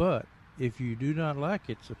 but if you do not like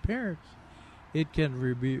its appearance, it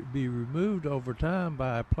can be removed over time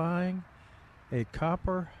by applying a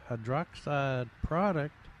copper hydroxide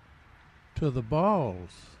product to the balls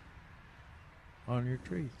on your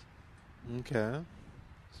trees. Okay.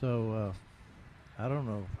 So I don't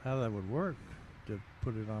know how that would work to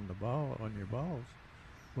put it on your balls,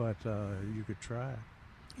 but you could try.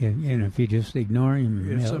 Yeah, and if you just ignore him,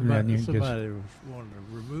 If somebody just was wanting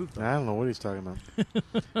to remove them. I don't know what he's talking about.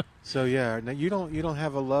 So yeah, now you don't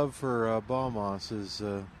have a love for ball moss as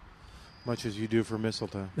much as you do for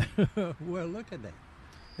mistletoe. Well, look at that.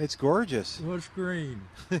 It's gorgeous. What's green?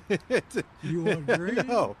 You want green?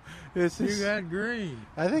 No, you got green.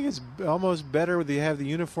 I think it's almost better when you have the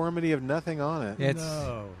uniformity of nothing on it.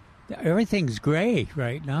 No. Everything's gray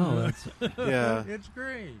right now. Yeah. It's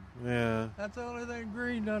green. Yeah. That's the only thing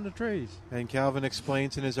green on the trees. And Calvin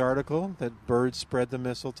explains in his article that birds spread the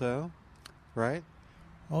mistletoe, right?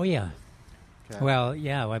 Oh, yeah. Okay. Well,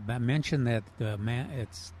 yeah, I mentioned that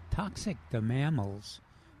it's toxic to mammals,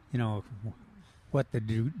 what the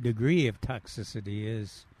degree of toxicity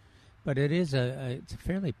is. But it is it's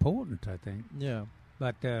fairly potent, I think. Yeah.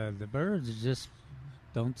 But the birds just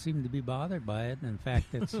don't seem to be bothered by it. In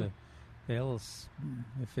fact, it's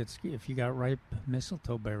if you got ripe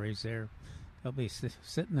mistletoe berries there, they'll be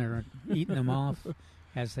sitting there eating them off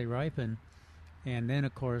as they ripen. And then,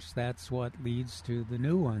 of course, that's what leads to the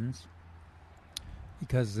new ones,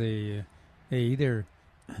 because they either,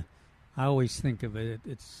 I always think of it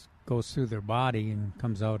goes through their body and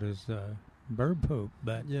comes out as bird poop,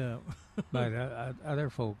 but yeah. But other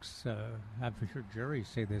folks, I've heard Jerry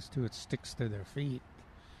say this too, it sticks to their feet.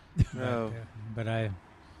 No. But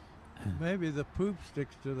maybe the poop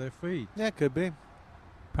sticks to their feet. Yeah, it could be.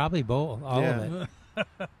 Probably both, all of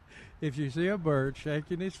it. If you see a bird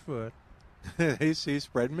shaking his foot, he's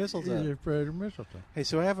spreading mistletoe. He's spreading mistletoe. Hey,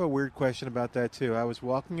 so I have a weird question about that too. I was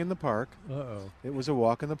walking in the park. Uh-oh. It was a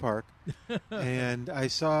walk in the park, and I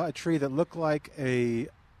saw a tree that looked like a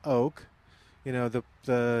oak.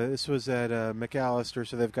 This was at McAllister,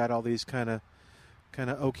 so they've got all these kind of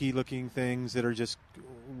oaky looking things that are just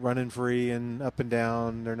running free and up and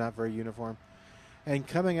down. They're not very uniform. And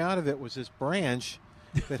coming out of it was this branch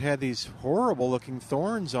that had these horrible looking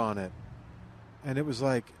thorns on it. And it was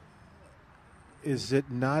like, is it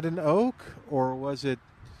not an oak, or was it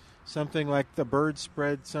something like the bird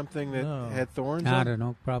spread something that had thorns on it? Not an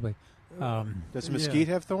oak, probably. Does mesquite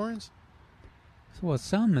have thorns? Well,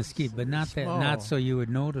 some mesquite, but not so you would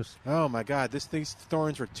notice. Oh my God! These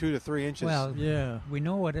thorns were 2 to 3 inches. Well, yeah, we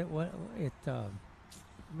know what it.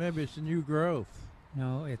 Maybe it's a new growth.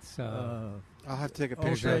 No, it's. I'll have to take a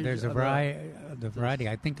picture. There's a variety.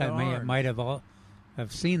 I think I might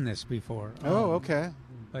have seen this before. Oh, okay.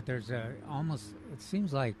 But there's almost. It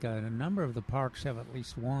seems like a number of the parks have at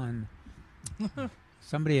least one.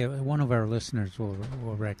 One of our listeners will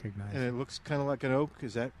recognize. And it looks kind of like an oak,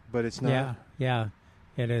 is that? But it's not. Yeah,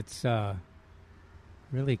 and it's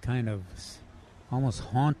really kind of almost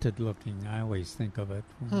haunted looking. I always think of it.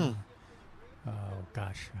 Oh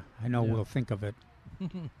gosh, I know we'll think of it.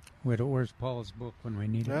 Where's Paul's book when we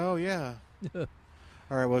need it? Oh yeah.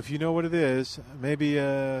 All right. Well, if you know what it is, maybe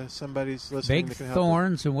somebody's listening. Big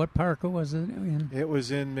thorns. And what park was it in? It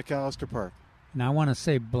was in McAllister Park. And I want to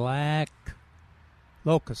say black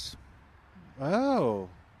locust. Oh.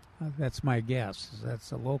 That's my guess.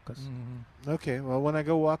 That's a locust. Mm-hmm. Okay. Well, when I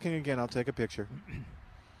go walking again, I'll take a picture.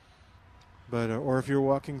 But or if you're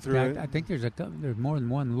walking through it, I think there's more than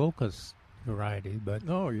one locust variety. But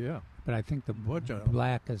But I think the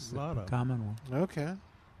black is the common one. Okay.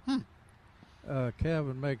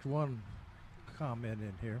 Kevin makes one comment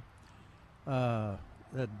in here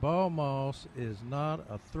that ball moss is not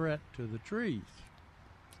a threat to the trees.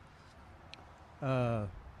 I'm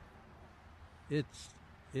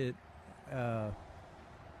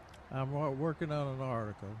working on an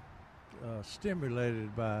article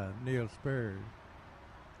stimulated by Neil Sperry's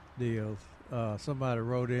deals. Somebody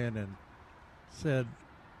wrote in and said,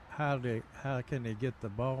 how can they get the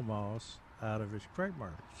ball moss out of his crepe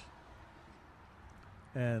myrtles?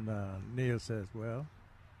 And Neil says, well,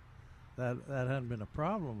 that hadn't been a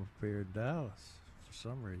problem up here in Dallas for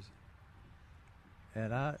some reason.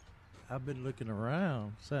 And I've been looking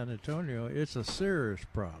around San Antonio. It's a serious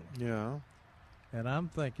problem. Yeah. And I'm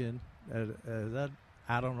thinking that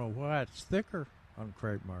I don't know why it's thicker on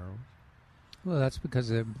crepe myrtles. Well, that's because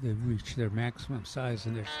they've reached their maximum size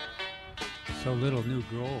and there's so little new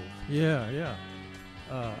growth. Yeah.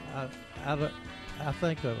 I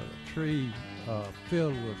think a tree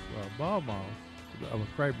filled with ball moss, a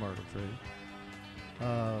crepe myrtle tree,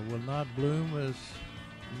 will not bloom as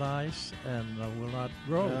nice and will not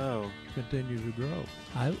grow. No. Continue to grow.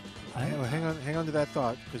 Hang on to that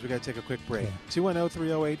thought because we got to take a quick break.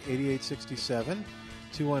 210-308-8867.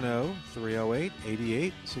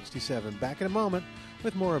 210-308-8867. Back in a moment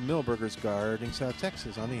with more of Milberger's Gardening South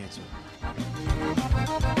Texas on The Answer.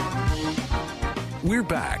 We're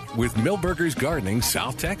back with Milberger's Gardening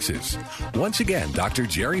South Texas. Once again, Dr.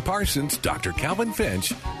 Jerry Parsons, Dr. Calvin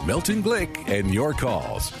Finch, Milton Glick, and your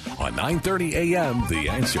calls on 9:30 a.m. The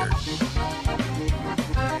Answer.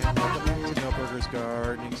 Welcome to Milberger's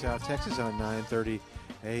Gardening South Texas on 9:30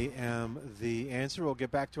 a.m. The Answer. We'll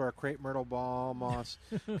get back to our crepe myrtle ball moss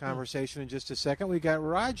conversation in just a second. We got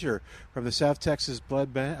Roger from the South Texas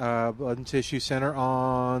Blood and Tissue Center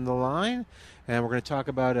on the line, and we're going to talk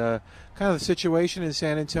about kind of the situation in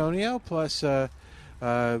San Antonio, plus the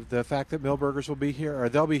fact that Milberger's will be here, or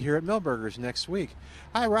they'll be here at Milberger's next week.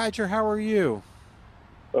 Hi, Roger. How are you?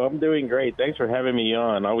 Oh, I'm doing great. Thanks for having me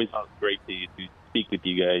on. Always great to speak with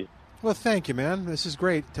you guys. Well, thank you, man. This is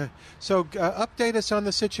great. So update us on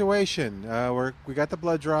the situation. We got the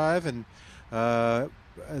blood drive, and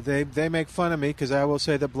they make fun of me because I will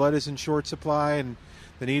say that blood is in short supply and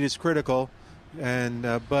the need is critical. And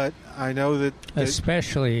but I know that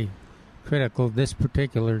especially critical this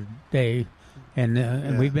particular day,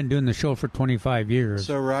 and we've been doing the show for 25 years.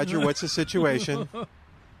 So, Roger, what's the situation? So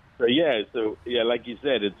like you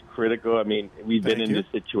said, it's critical. I mean, we've been in this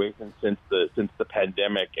situation since the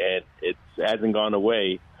pandemic, and it hasn't gone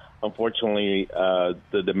away. Unfortunately,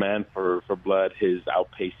 the demand for blood is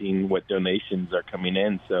outpacing what donations are coming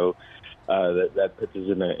in. So that puts us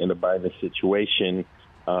in a binding situation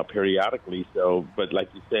periodically. So, but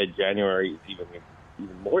like you said, January is even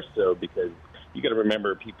more so because you got to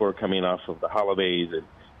remember people are coming off of the holidays and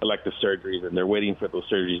elective surgeries, and they're waiting for those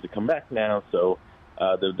surgeries to come back now. So.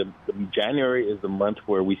 The January is the month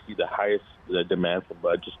where we see the highest demand for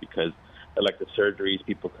blood, just because elective surgeries,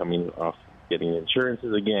 people coming off getting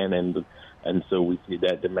insurances again, and so we see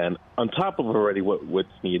that demand on top of already what's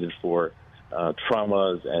needed for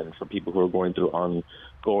traumas and for people who are going through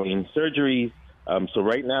ongoing surgeries. So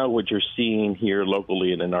right now, what you're seeing here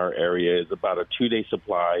locally and in our area is about a 2-day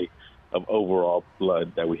supply of overall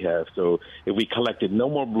blood that we have. So if we collected no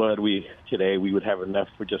more blood today, we would have enough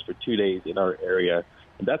for 2 days in our area.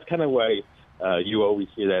 And that's kind of why you always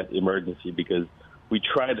see that emergency, because we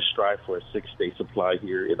try to strive for a 6-day supply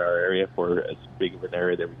here in our area for as big of an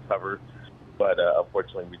area that we cover. But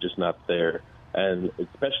unfortunately, we're just not there. And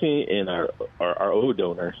especially in our O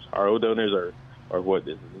donors. Our O donors are what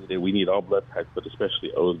is needed. We need all blood types, but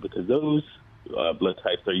especially O's, because those blood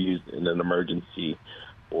types are used in an emergency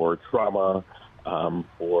or trauma,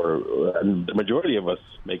 and the majority of us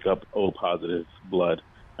make up O-positive blood.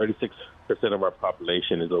 36% of our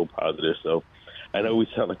population is O-positive. So I know we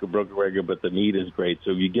sound like a broken record, but the need is great.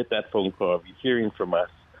 So if you get that phone call, if you're hearing from us,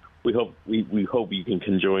 we hope you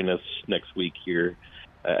can join us next week here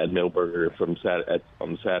at Milberger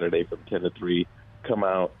on Saturday from 10 to 3. Come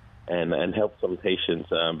out and help some patients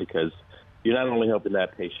because you're not only helping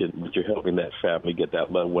that patient, but you're helping that family get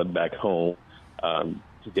that loved one back home.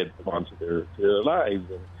 To get them onto their lives.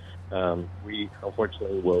 And we,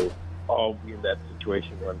 unfortunately, will all be in that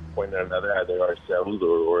situation one point or another, either ourselves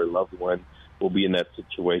or a loved one will be in that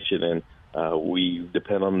situation. And we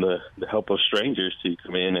depend on the help of strangers to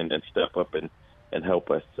come in and step up and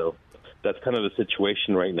help us. So that's kind of the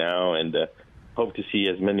situation right now, and hope to see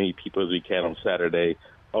as many people as we can on Saturday.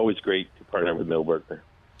 Always great to partner with Milberger.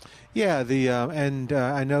 Yeah, and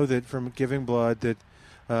I know that from giving blood that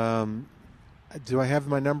do I have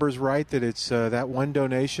my numbers right, that it's that one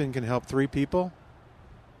donation can help 3 people?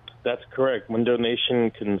 That's correct. One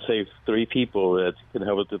donation can save 3 people. That can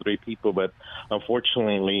help up to 3 people, but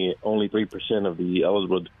unfortunately, only 3% of the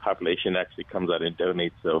eligible population actually comes out and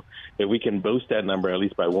donates. So, if we can boost that number at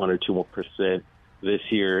least by 1 or 2 more percent this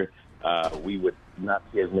year, we would not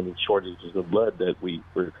see as many shortages of blood that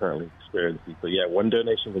we're currently experiencing. So, yeah, one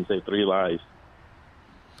donation can save 3 lives.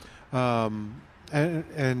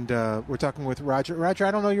 And we're talking with Roger. Roger,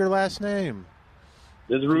 I don't know your last name.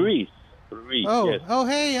 It's Ruiz. Yes. Oh,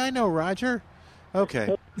 hey, I know Roger.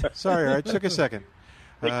 Okay. Sorry, it took a second.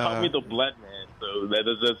 They call me the Blood Man, so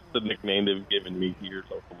that's the nickname they've given me here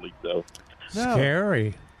locally. So. No.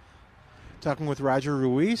 Scary. Talking with Roger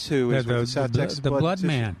Ruiz, who is with the South Texas Blood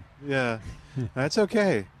Man. Yeah, that's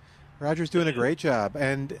okay. Roger's doing a great job.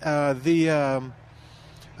 And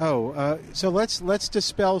so let's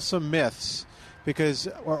dispel some myths, because,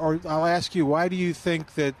 or I'll ask you, why do you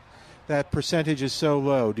think that percentage is so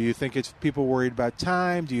low? Do you think it's people worried about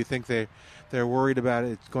time? Do you think they're worried about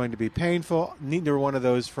it's going to be painful? Neither one of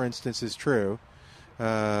those, for instance, is true.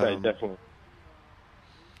 Right, definitely.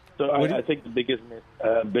 So I think the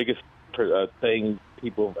biggest thing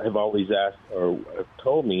people have always asked or have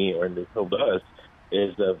told me, or they told us,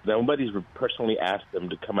 is that nobody's personally asked them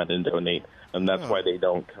to come out and donate, and that's why they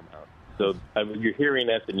don't come out. So you're hearing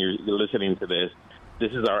us and you're listening to this.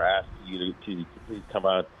 This is our ask to you to please come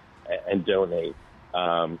out and donate,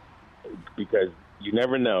 because you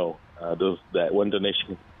never know that one donation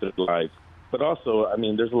can save lives. But also, I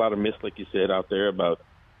mean, there's a lot of myths, like you said, out there about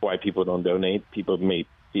why people don't donate. People may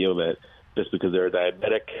feel that just because they're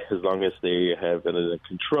diabetic, as long as they have it under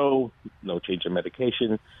control, no change in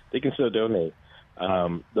medication, they can still donate.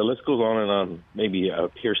 The list goes on and on. Maybe a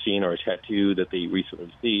piercing or a tattoo that they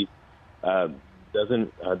recently received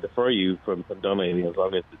doesn't defer you from donating, as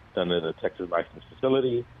long as it's done in a Texas licensed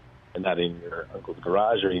facility and not in your uncle's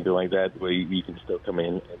garage or anything like that, where you can still come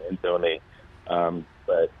in and donate.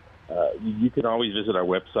 But you can always visit our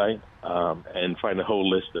website and find a whole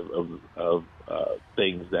list of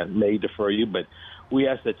things that may defer you, but we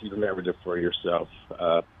ask that you never defer yourself.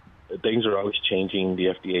 Things are always changing. The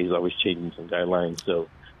FDA is always changing some guidelines, so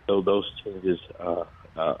those changes are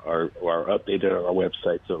updated on our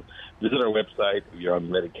website. So visit our website. If you're on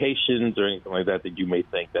medications or anything like that you may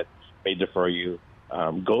think that may defer you,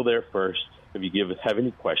 go there first. If you have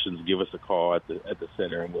any questions, give us a call at the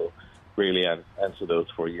center, and we'll really answer those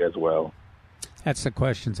for you as well. That's the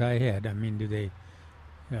questions I had. I mean, do they?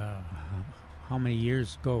 How many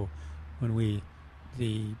years ago, when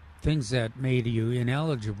the things that made you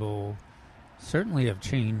ineligible certainly have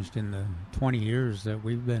changed in the 20 years that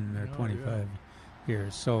we've been there, 25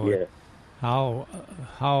 years. So, yeah. How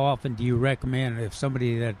often do you recommend, if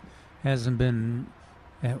somebody that has been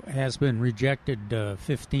rejected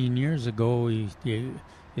 15 years ago,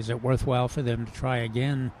 is it worthwhile for them to try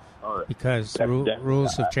again because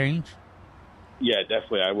rules have changed? Yeah,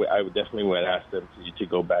 definitely. I would definitely ask them to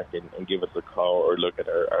go back and give us a call or look at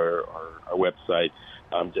our website.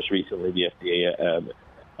 Just recently, the FDA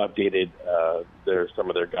updated some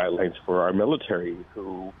of their guidelines for our military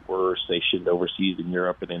who were stationed overseas in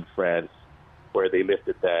Europe and in France, where they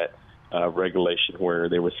lifted that regulation where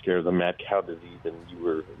they were scared of the mad cow disease and you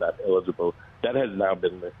were not eligible. That has now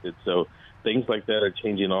been lifted. So things like that are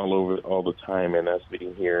changing all the time. And us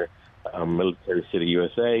being here, Military City,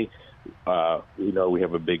 USA, we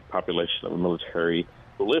have a big population of military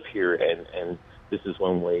who live here, and this is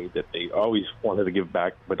one way that they always wanted to give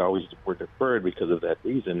back, but always were deferred because of that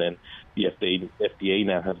reason. And the FDA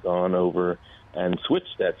now has gone over and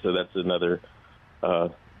switched that, so that's another.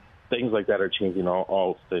 Things like that are changing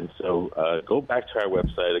often. So go back to our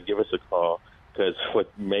website and give us a call, because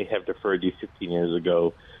what may have deferred you 15 years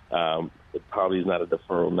ago, it probably is not a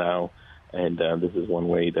deferral now. And this is one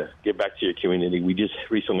way to get back to your community. We just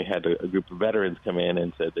recently had a group of veterans come in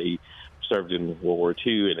and said they served in World War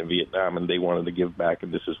II and in Vietnam, and they wanted to give back.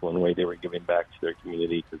 And this is one way they were giving back to their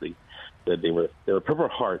community, because they said they were Purple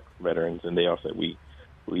Heart veterans, and they all said we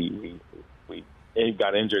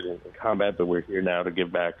got injured in combat, but we're here now to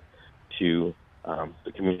give back to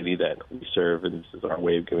the community that we serve, and this is our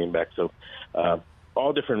way of giving back. So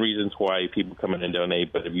all different reasons why people come in and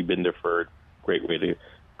donate, but if you've been deferred, great way to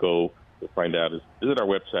go to find out is visit our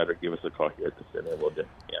website or give us a call here at the center, and we'll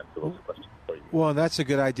definitely answer those questions for you. Well, that's a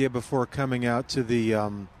good idea before coming out to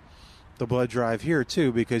the blood drive here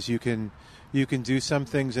too, because you can do some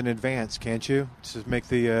things in advance, can't you? To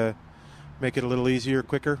make it a little easier,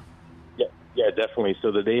 quicker. Yeah, definitely.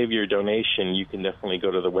 So the day of your donation, you can definitely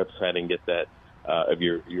go to the website and get that. If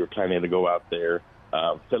you're planning to go out there,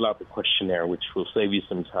 fill out the questionnaire, which will save you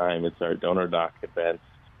some time. It's our donor doc advance,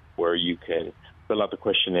 where you can fill out the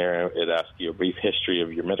questionnaire. It asks you a brief history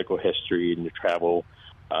of your medical history and your travel.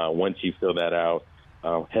 Once you fill that out,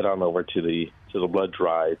 head on over to the blood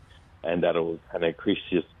drive, and that'll kind of increase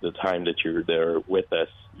the time that you're there with us.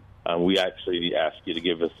 We actually ask you to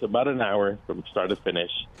give us about an hour from start to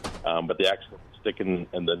finish, but the actual sticking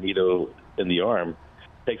and the needle in the arm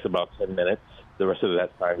takes about 10 minutes. The rest of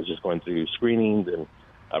that time is just going through screenings and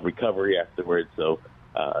recovery afterwards. So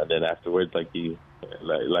then afterwards, like I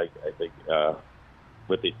think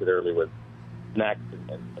what they said earlier was snacks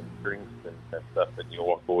and drinks and stuff, and you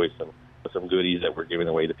walk away with some goodies that we're giving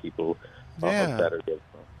away to people on Saturday.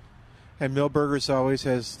 And Milberger's always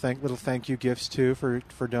has little thank you gifts too for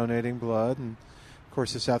donating blood, and of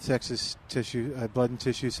course the South Texas Blood and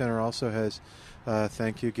Tissue Center also has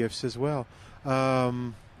thank you gifts as well. Why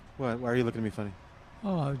are you looking at me funny?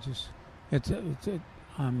 Oh, I just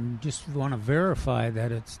want to verify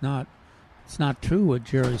that it's not true what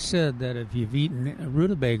Jerry said, that if you've eaten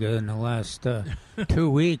rutabaga in the last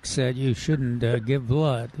 2 weeks that you shouldn't give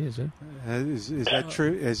blood, is it? Is that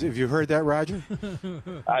true? Have you heard that, Roger?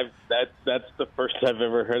 That's the first I've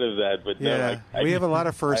ever heard of that. But yeah, no, we have a lot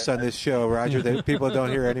of firsts on this show, Roger, that people don't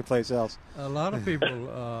hear anyplace else. A lot of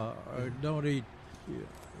people don't eat,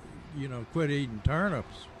 quit eating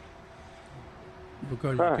turnips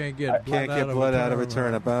because you can't get blood out of a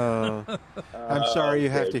turnip. Oh, I'm sorry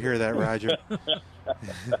you have to hear that, Roger.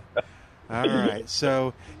 All right,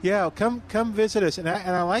 so come visit us, and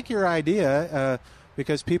I like your idea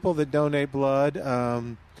because people that donate blood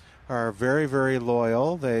are very, very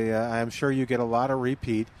loyal. I'm sure you get a lot of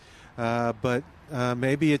repeat, but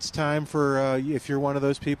maybe it's time for if you're one of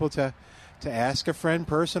those people to ask a friend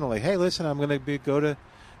personally. Hey, listen, I'm going to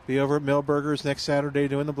be over at Milberger's next Saturday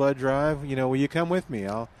doing the blood drive. Will you come with me?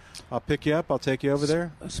 I'll pick you up. I'll take you over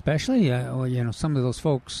there. Especially, some of those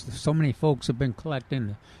folks. So many folks have been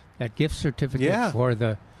collecting that gift certificate for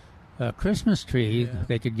the Christmas tree. Yeah.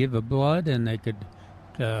 They could give a blood, and they could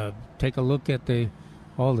take a look at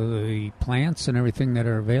all the plants and everything that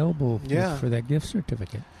are available for that gift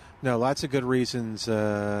certificate. No, lots of good reasons.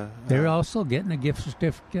 They're also getting a gift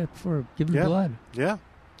certificate for giving blood. Yeah.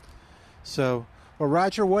 So. Well,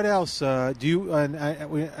 Roger, what else do you?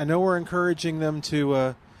 I know we're encouraging them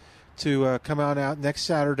to come out next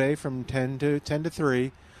Saturday from 10 to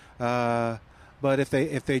 3. But if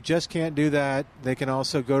they just can't do that, they can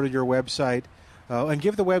also go to your website and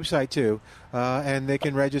give the website too, and they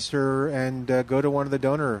can register and go to one of the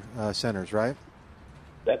donor centers, right?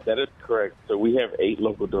 That is correct. So we have 8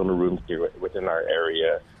 local donor rooms here within our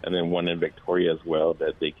area, and then one in Victoria as well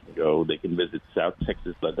that they can go. They can visit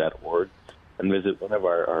southtexasblood.org. and visit one of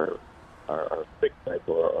our big sites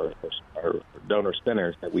or our donor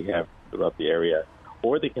centers that we have throughout the area.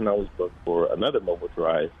 Or they can always look for another mobile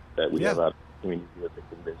drive that we have out in the community where they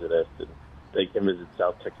can visit us. And they can visit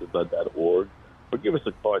southtexasblood.org or give us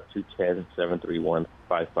a call at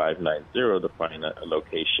 210-731-5590 to find a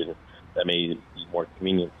location that may be more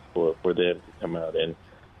convenient for them to come out in.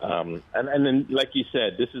 And then, like you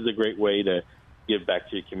said, this is a great way to give back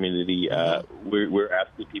to your community. We're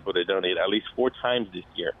asking people to donate at least 4 times this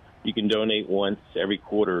year. You can donate once every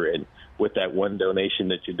quarter, and with that one donation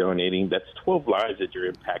that you're donating, that's 12 lives that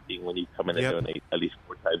you're impacting when you come in and donate at least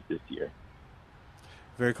 4 times this year.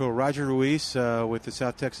 Very cool. Roger Ruiz with the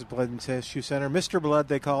South Texas Blood and Tissue Center. Mr. Blood,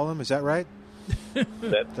 they call him. Is that right?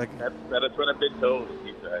 That's what I've been told.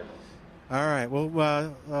 All right.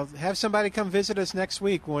 Well, have somebody come visit us next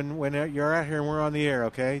week when you're out here and we're on the air,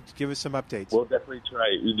 okay? Give us some updates. We'll definitely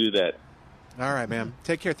try. We'll do that. All right, ma'am.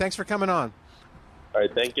 Take care. Thanks for coming on. All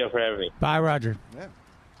right. Thank you for having me. Bye, Roger. Yeah.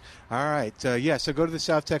 All right. So go to the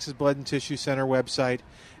South Texas Blood and Tissue Center website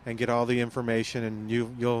and get all the information, and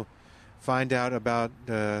you'll find out about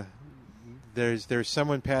there's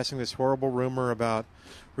someone passing this horrible rumor about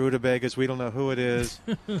rutabagas. We don't know who it is,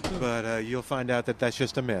 but you'll find out that that's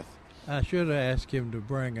just a myth. I should have asked him to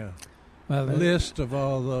bring a list of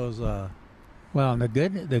all those. Well, the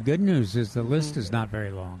good news is the list is not very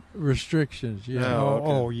long. Restrictions, yeah.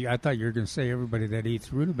 No, I thought you were going to say everybody that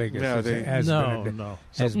eats rutabagas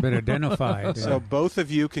has been identified. So both of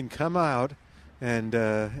you can come out and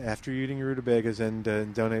after eating rutabagas and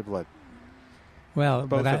donate blood. Well,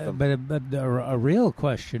 but a real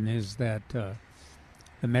question is that the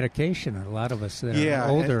medication. A lot of us that are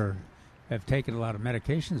older have taken a lot of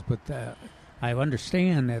medications, but I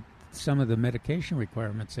understand that some of the medication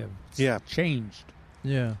requirements have changed.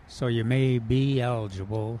 Yeah. So you may be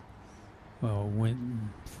eligible when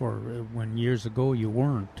years ago you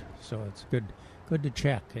weren't. So it's good to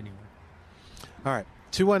check anyway. All right.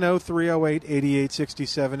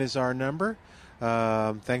 210-308-8867 is our number.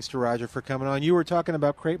 Thanks to Roger for coming on. You were talking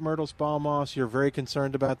about crepe myrtle, sphagnum moss. You're very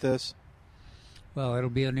concerned about this. Well, it'll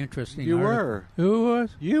be an interesting You article. were. Who was?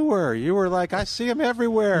 You were. You were like, I see them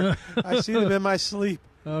everywhere. I see them in my sleep.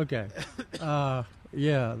 Okay.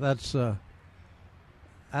 Yeah, that's. I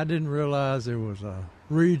didn't realize it was a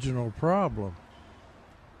regional problem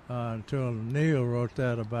until Neil wrote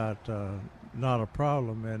that about not a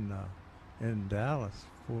problem in Dallas,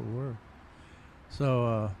 Fort Worth.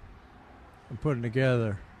 So I'm putting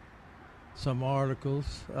together some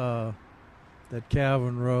articles that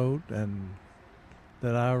Calvin wrote and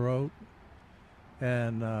that I wrote,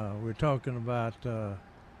 and we're talking about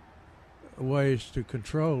ways to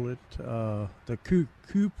control it. The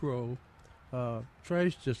Cupro,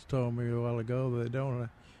 Trace just told me a while ago that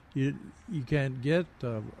you can't get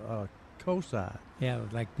Coside. Yeah,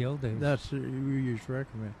 like the old days. That's we used to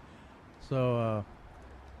recommend. So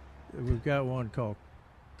we've got one called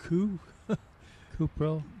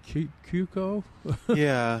Cupro, Cuco.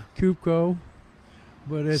 Yeah, Cupco.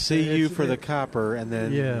 But it's CU for the copper, and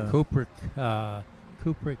then cupric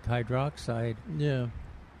hydroxide. Yeah,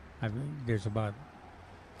 there's about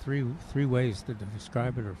three ways to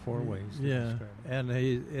describe it, or 4 ways. To describe it. And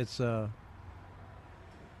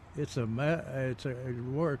it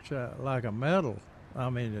works like a metal. I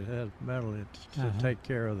mean, it has metal to take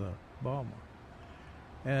care of the bomber.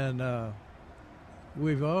 And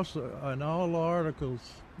we've also, in all the articles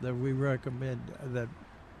that we recommend, that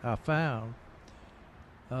I found,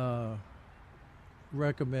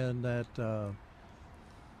 recommend that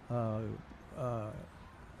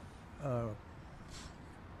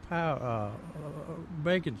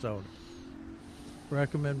baking soda.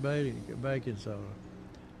 Recommend baking soda.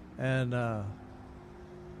 And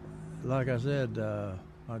like I said,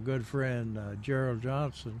 my good friend Gerald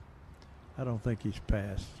Johnson, I don't think he's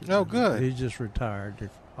passed. Oh, good. He's just retired to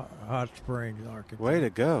Hot Springs, Arkansas. Way to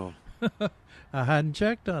go. I hadn't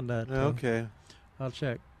checked on that. Okay. I'll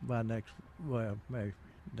check by maybe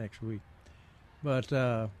next week.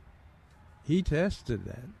 But he tested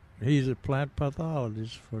that. He's a plant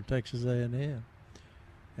pathologist for Texas A&M,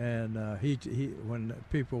 and he when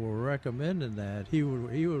people were recommending that, he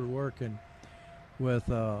was working with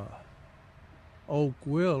oak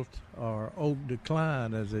wilt, or oak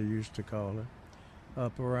decline as they used to call it,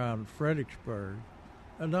 up around Fredericksburg.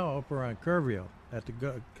 No, up around Kerrville at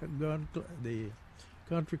the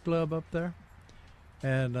country club up there.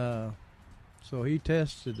 And so he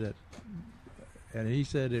tested it, and he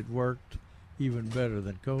said it worked even better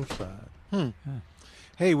than Coside.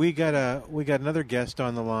 Hey, we got another guest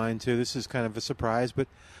on the line too. This is kind of a surprise, but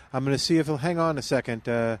I'm going to see if he'll hang on a second.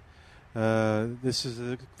 This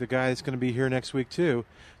is the guy that's going to be here next week too.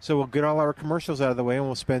 So we'll get all our commercials out of the way, and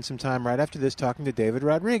we'll spend some time right after this talking to David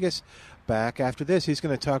Rodriguez. Back after this, he's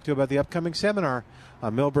going to talk to you about the upcoming seminar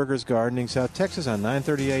on Milberger's Gardening, South Texas, on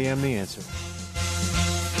 9:30 a.m. The Answer.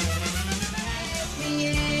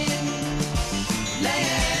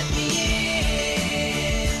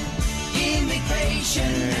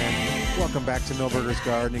 Welcome back to Milberger's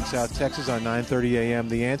Gardening, South Texas, on 9:30 a.m.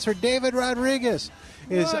 The Answer. David Rodriguez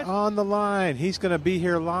is on the line. He's going to be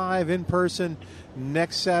here live in person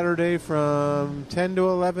next Saturday from 10 to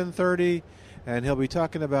 11:30, and he'll be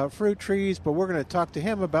talking about fruit trees, but we're going to talk to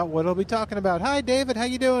him about what he'll be talking about. Hi, David. How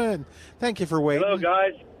you doing? Thank you for waiting. Hello,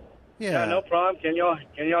 guys. Yeah, no problem. Can y'all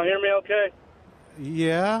hear me okay?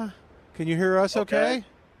 Yeah. Can you hear us okay?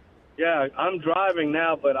 Yeah, I'm driving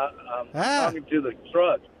now, but I'm talking to the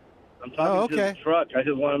truck. I'm talking to the truck. I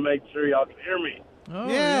just want to make sure y'all can hear me. Oh,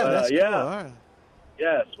 yeah, that's cool. All right.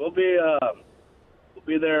 Yes, we'll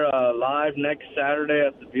be there live next Saturday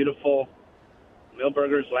at the beautiful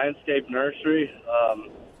Milberger's Landscape Nursery.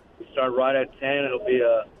 We start right at 10. It'll be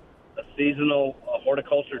a seasonal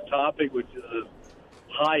horticulture topic, which is of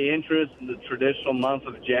high interest in the traditional month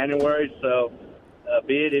of January. So,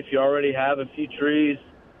 be it if you already have a few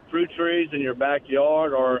fruit trees in your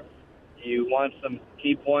backyard, or you want some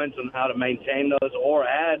key points on how to maintain those or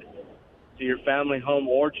add to your family home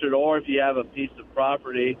orchard, or if you have a piece of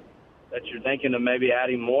property that you're thinking of maybe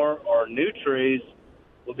adding more or new trees,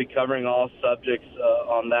 we'll be covering all subjects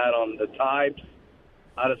on that, on the types,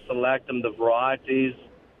 how to select them, the varieties,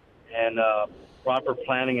 and proper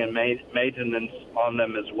planting and maintenance on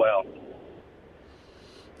them as well.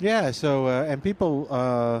 Yeah, so, and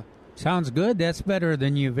people... Sounds good. That's better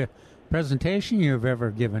than presentation you've ever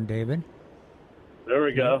given, David. There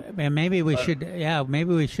we go. And maybe we should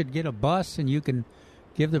get a bus, and you can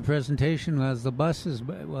give the presentation as the buses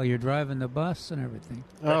while you're driving the bus and everything.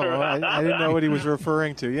 Oh, well, I didn't know what he was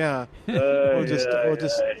referring to. Yeah, we'll just.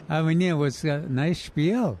 I mean, it was a nice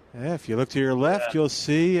spiel. Yeah, if you look to your left, you'll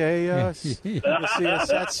see a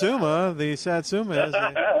Satsuma. The Satsuma is.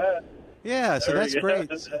 Yeah, so that's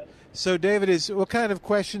great. So, David, what kind of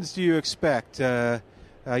questions do you expect?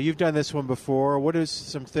 You've done this one before. What is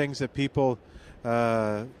some things that people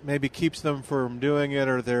maybe keeps them from doing it,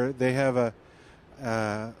 or they have a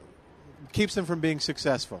keeps them from being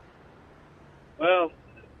successful? Well,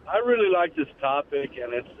 I really like this topic,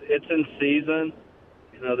 and it's in season.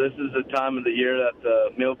 You know, this is the time of the year that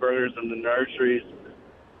the Milbergers and the nurseries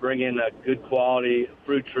bring in good quality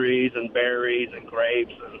fruit trees and berries and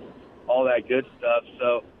grapes and all that good stuff.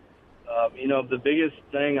 So, you know, the biggest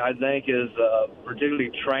thing I think is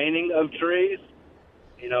particularly training of trees.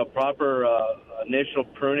 You know, proper initial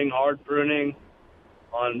pruning, hard pruning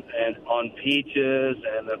on peaches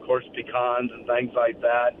and of course pecans and things like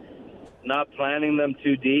that. Not planting them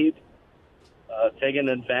too deep, taking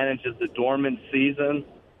advantage of the dormant season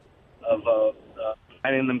of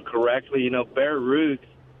planting them correctly. You know, bare root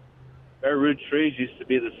trees used to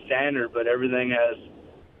be the standard, but everything has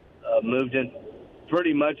moved into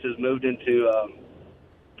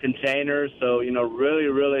containers. So, you know,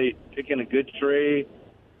 really picking a good tree.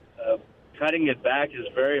 Cutting it back is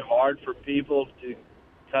very hard for people to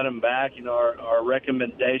cut them back. You know, our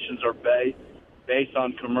recommendations are based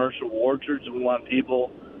on commercial orchards. We want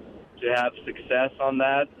people to have success on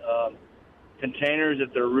that. Containers,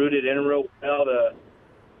 if they're rooted in real well, to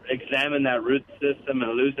examine that root system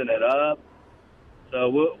and loosen it up. So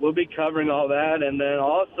we'll be covering all that. And then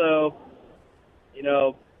also, you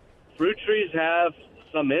know, fruit trees have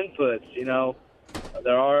some inputs. You know,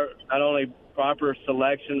 there are not only proper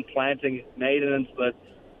selection, planting, maintenance, but,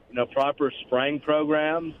 you know, proper spraying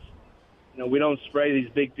programs. You know, we don't spray these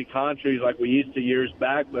big pecan trees like we used to years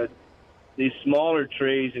back, but these smaller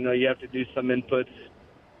trees, you know, you have to do some inputs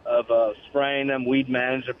of spraying them, weed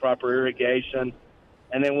management, proper irrigation.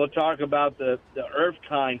 And then we'll talk about the earth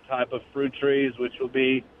kind type of fruit trees, which will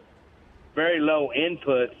be very low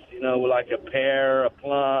inputs, you know, like a pear, a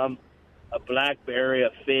plum, a blackberry, a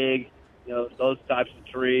fig, you know, those types of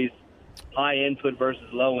trees. High input versus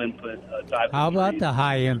low input type How of about trees. the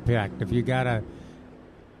high impact? If you got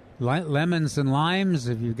lemons and limes,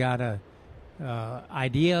 if you got a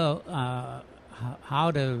idea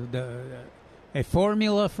how a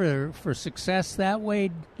formula for success that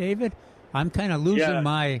way, David? I'm kind of losing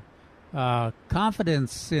my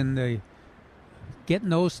confidence in the getting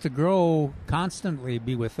those to grow constantly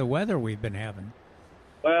with the weather we've been having.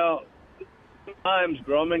 Well, sometimes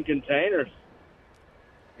grow them in containers.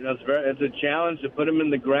 You know, it's a challenge to put them in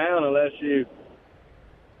the ground unless you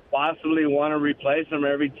possibly want to replace them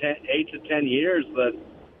every 8 to 10 years. But,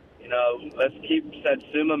 you know, let's keep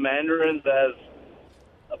Satsuma mandarins as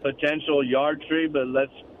a potential yard tree, but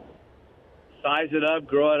let's size it up,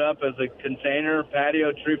 grow it up as a container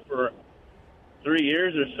patio tree for 3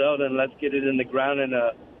 years or so. Then let's get it in the ground in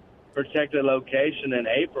a protected location in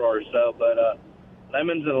April or so. But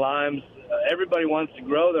lemons and limes, everybody wants to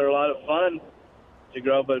grow. They're a lot of fun to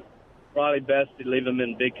grow, but probably best to leave them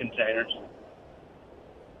in big containers.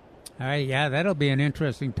 All right, yeah, that'll be an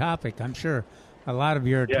interesting topic. I'm sure a lot of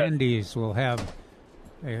your attendees will have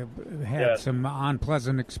had some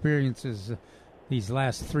unpleasant experiences these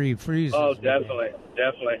last 3 freezes. Oh, definitely.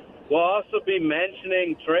 We'll also be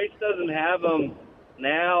mentioning, Trace doesn't have them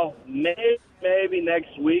now, maybe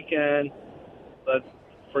next weekend, but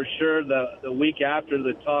for sure the week after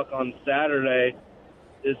the talk on Saturday,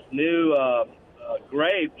 this new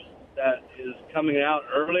grapes that is coming out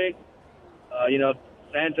early. You know,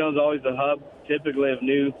 San Antonio's always the hub typically of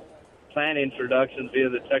new plant introductions via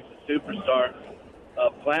the Texas Superstar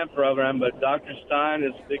plant program, but Dr. Stein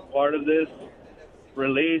is a big part of this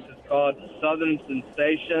release. It's called Southern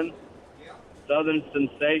Sensation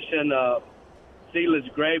Seedless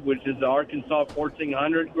Grape, which is the Arkansas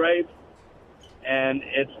 1400 grape, and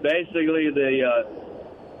it's basically the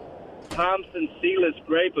Thompson Seedless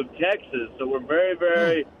Grape of Texas. So we're very,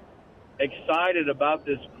 very excited about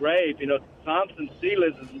this grape. You know, Thompson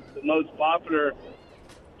Seedless is the most popular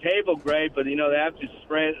table grape, but, you know, they have to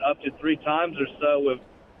spray it up to 3 times or so with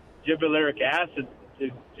gibberellaric acid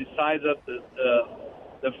to size up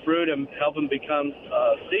the fruit and help them become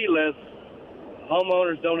seedless.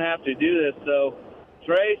 Homeowners don't have to do this. So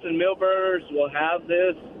Trace and Milbergers will have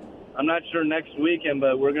this. I'm not sure next weekend,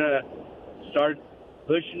 but we're going to start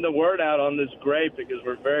pushing the word out on this grape because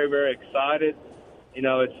we're very, very excited. You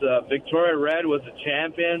know, it's Victoria Red was a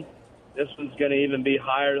champion. This one's going to even be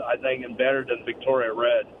higher, I think, and better than Victoria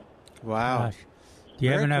Red. Wow. Gosh. Do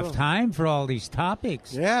you have Very enough cool. time for all these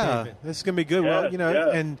topics? Yeah, David? this is going to be good. Yeah, Well,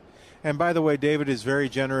 yeah. and by the way, David is very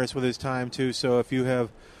generous with his time too. So if you have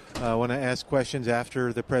want to ask questions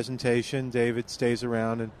after the presentation, David stays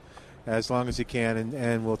around and as long as he can,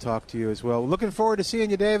 and we'll talk to you as well. Looking forward to seeing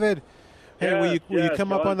you, David. Hey, Yeah, will you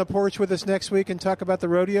come up John. on the porch with us next week and talk about the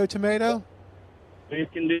rodeo tomato? We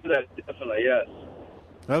can do that, definitely, yes.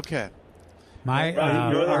 Okay. My Right,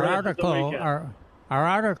 enjoy the our rest of the article weekend. our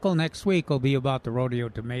article next week will be about the rodeo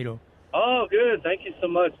tomato. Oh, good. Thank you so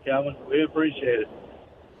much, Calvin. We appreciate it.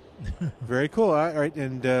 Very cool. All right,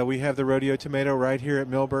 and we have the rodeo tomato right here at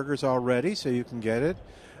Millburgers already, so you can get it.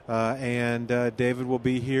 And David will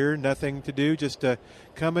be here. Nothing to do, just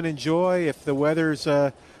come and enjoy. If the weather's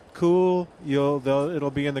cool,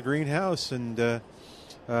 it'll be in the greenhouse, and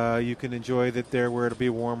you can enjoy it there where it'll be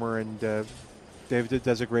warmer. And David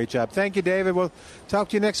does a great job. Thank you, David. We'll talk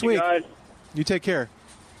to you next week. Guys. You take care.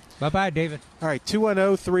 Bye-bye, David. All right,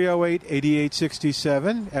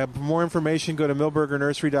 210-308-8867. For more information, go to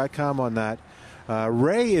millburgernursery.com on that.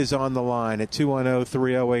 Ray is on the line at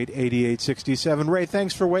 210-308-8867. Ray,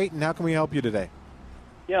 thanks for waiting. How can we help you today?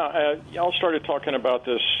 Yeah, y'all started talking about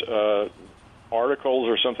this articles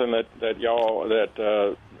or something that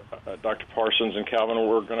Dr. Parsons and Calvin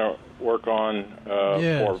were going to work on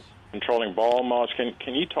Yes. for controlling ball moths.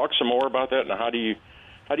 Can you talk some more about that, and how do you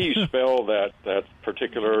spell that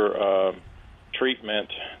particular treatment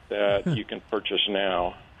that you can purchase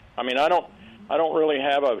now? I mean, I don't really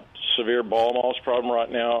have a severe ball moths problem right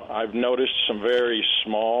now. I've noticed some very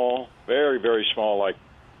small, very, very small, like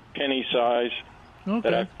penny size,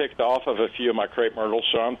 that I've picked off of a few of my crepe myrtles.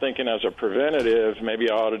 So I'm thinking as a preventative, maybe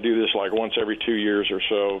I ought to do this like once every 2 years or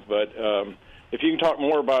so. But if you can talk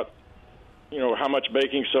more about, how much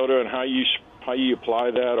baking soda and how you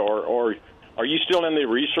apply that, or are you still in the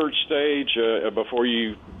research stage before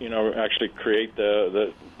you actually create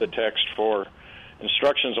the text for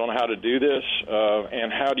instructions on how to do this,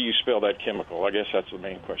 and how do you spell that chemical? I guess that's the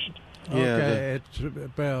main question. Okay, it's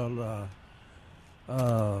spelled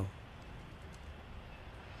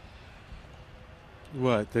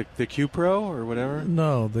What, the Q-Pro or whatever?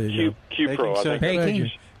 no, the Q-Pro, I think. Baking?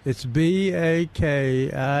 It's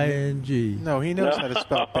BAKING. No, he knows how to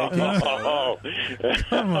spell baking soda.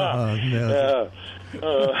 Come on, Nelson.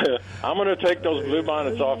 I'm going to take those blue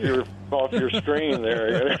bonnets off your screen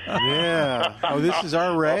there. Yeah. Oh, this is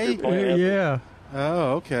our Ray? Yeah.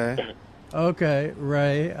 Oh, okay. Okay,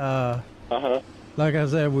 Ray. Like I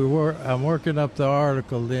said, I'm working up the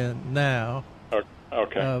article now.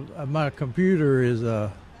 Okay. My computer is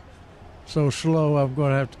so slow. I'm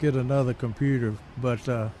going to have to get another computer, but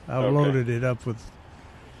I've loaded it up with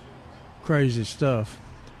crazy stuff.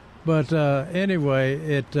 But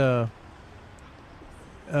anyway, we're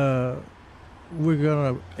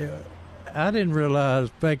gonna. I didn't realize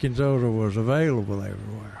baking soda was available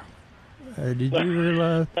everywhere. Did you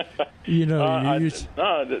realize? No, this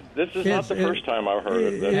is not the first time I've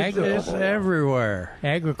heard of this. It's everywhere.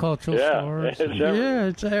 Agricultural stores.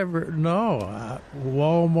 It's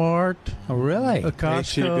Walmart. Oh, really?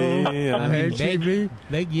 Costco. H-E-B.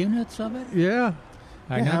 Big units of it? Yeah.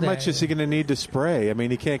 How much is he going to need to spray? I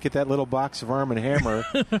mean, he can't get that little box of Arm & Hammer,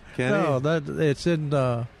 can No, he? it's in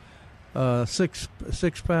 6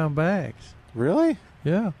 pound bags. Really?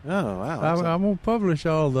 Yeah. Oh, wow. I'm going to publish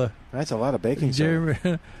all the. That's a lot of baking soda.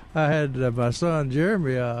 Jeremy, I had my son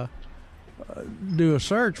Jeremy do a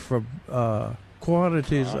search for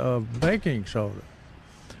quantities of baking soda.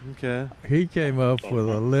 Okay. He came up with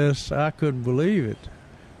a list. I couldn't believe it.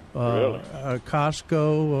 Really?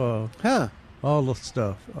 Costco, all the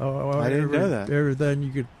stuff. I didn't know that. Everything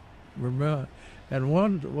you could remember. And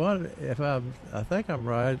one, if I think I'm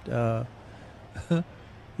right,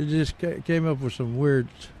 it just came up with some weird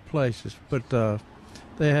places. But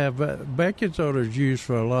they have baking soda is used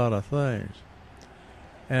for a lot of things.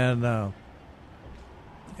 And I'd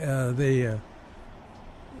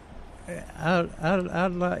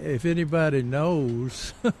like, if anybody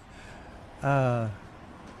knows, I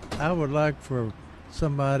would like for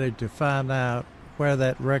somebody to find out where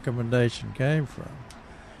that recommendation came from.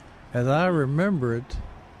 As I remember it,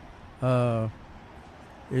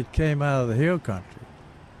 it came out of the hill country.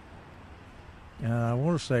 And I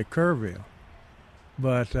want to say Kerrville.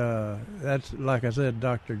 But that's, like I said,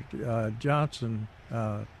 Dr. Johnson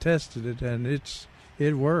tested it, and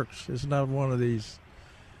it works. It's not one of these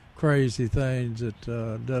crazy things that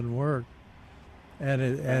doesn't work. And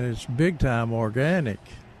it's big time organic.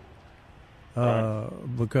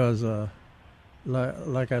 Because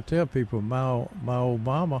like I tell people, my old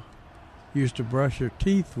mama used to brush her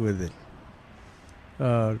teeth with it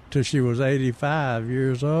till she was 85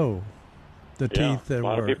 years old. teeth that a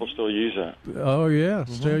lot were. of people still use that. Oh yeah,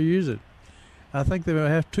 still use it. I think they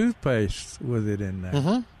have toothpaste with it in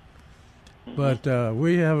there. But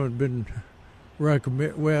we haven't been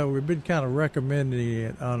we've been kind of recommending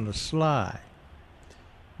it on the sly.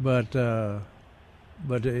 But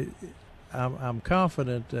I'm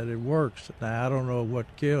confident that it works. Now I don't know what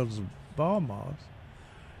kills ball moths.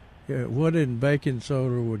 What in baking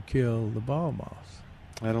soda would kill the ball moths?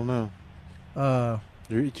 I don't know.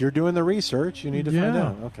 You're doing the research. You need to find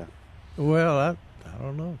out. Okay. Well, I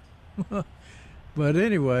don't know. But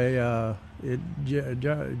anyway,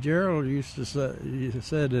 Gerald used to say, he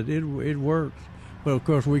said that it works. But of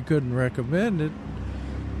course, we couldn't recommend it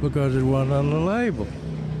because it wasn't on the label.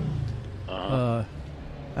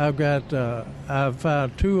 I've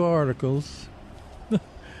found 2 articles.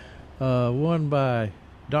 One by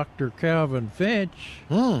Dr. Calvin Finch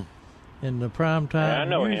in the Primetime. Yeah, I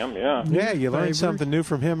know him. Yeah. Yeah, you learn something new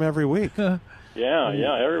from him every week. Yeah,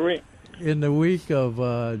 every week. In the week of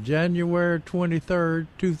January 23rd,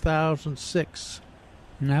 2006.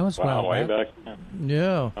 And that was way back.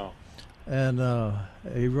 Yeah. Oh. And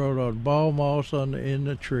he wrote on ball moths in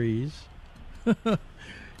the trees,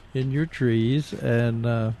 in your trees,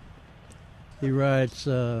 and he writes.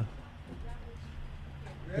 In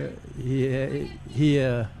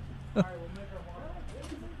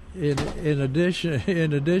addition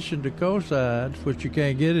to cosides, which you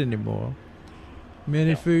can't get anymore,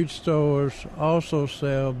 many food stores also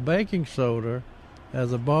sell baking soda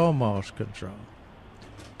as a ball moth control.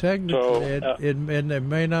 Technically, it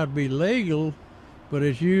may not be legal, but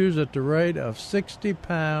it's used at the rate of 60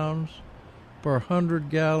 pounds per 100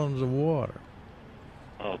 gallons of water.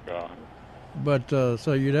 Oh, God. But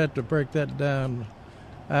so you'd have to break that down.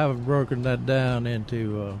 I haven't broken that down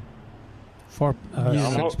into 6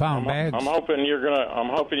 pound bags. I'm hoping you're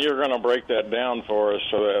gonna break that down for us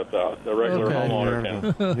so that the regular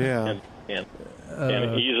homeowner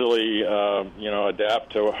can easily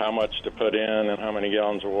adapt to how much to put in and how many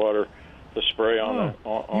gallons of water to spray on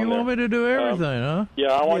you want me to do everything, huh?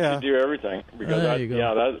 Yeah, I want you to do everything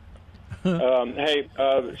because hey,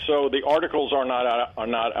 so the articles are not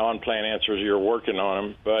on Plant Answers. You're working on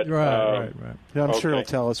them, but right. Yeah, I'm sure he'll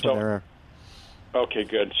tell us when they're. Okay,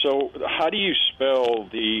 good. So, how do you spell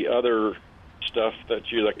the other stuff the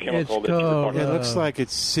chemical that you're talking about? It looks like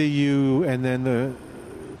it's CU and then the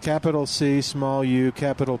capital C, small U,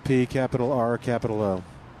 capital P, capital R, capital O.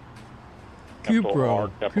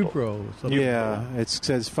 Cupro. Yeah, it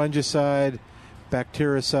says fungicide,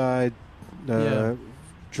 bactericide,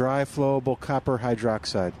 dry flowable copper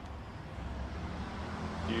hydroxide.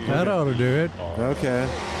 That ought to do it. Okay.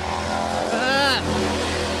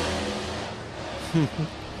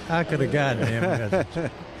 I could have gotten him.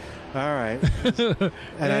 All right. And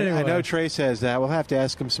anyway. I know Trey says that. We'll have to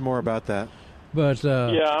ask him some more about that. But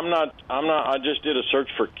I'm not. I just did a search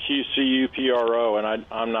for CUPRO, and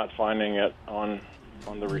I'm not finding it on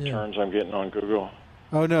the returns I'm getting on Google.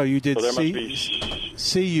 Oh no, you did. So there must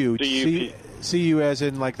be CU as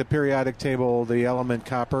in like the periodic table, the element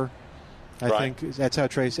copper. I think that's how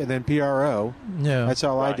Trey. And then PRO. Yeah, that's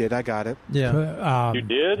all I did. I got it. Yeah, you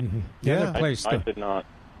did. Yeah, I did not.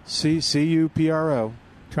 CUPRO.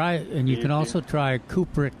 Try it, and you can also try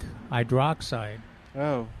cupric hydroxide.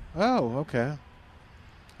 Oh, okay.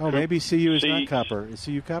 Oh, maybe CU is not copper. Is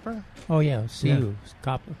CU copper? Oh, yeah, CU is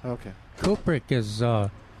copper. Okay. Cupric is,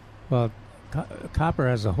 copper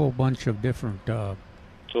has a whole bunch of different... So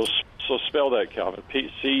spell that, Calvin.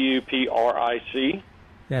 CUPRIC?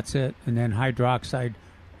 That's it. And then hydroxide,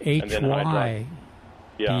 HYDROX.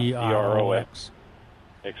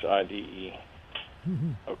 XIDE.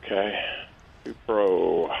 Okay.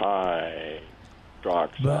 Cupro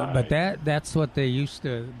hydroxide. But that's what they used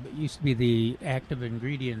to be the active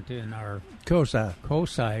ingredient in our coside. Oh,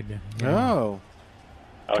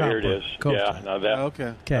 here it is. Coside. Yeah, now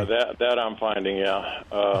that that I'm finding. Yeah,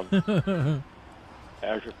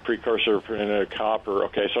 active precursor in copper.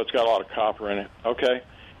 Okay, so it's got a lot of copper in it. Okay,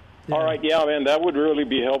 all right. Yeah, man, that would really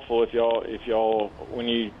be helpful if y'all when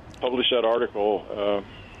you publish that article.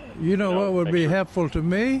 What would be helpful to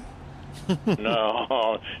me?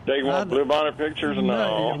 No, they want bluebonnet pictures.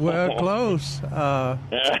 No, well, close.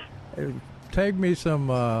 Take me some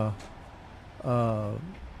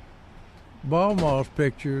ball moth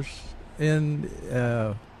pictures in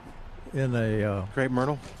a crepe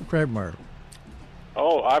myrtle. Crepe myrtle.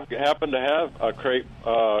 Oh, I happen to have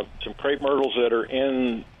some crepe myrtles that are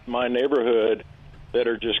in my neighborhood that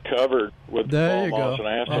are just covered with ball moths, and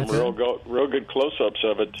I have some real good close-ups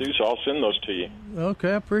of it too. So I'll send those to you.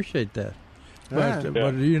 Okay, I appreciate that. But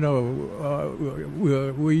we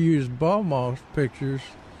use ball moth pictures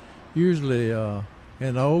usually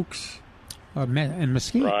in oaks. And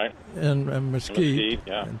mesquite. Right. And mesquite.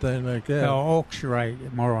 Yeah. And things like that. No, oaks, right.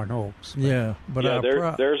 More on oaks. Yeah. But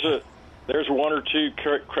there's one or two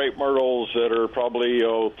crepe myrtles that are probably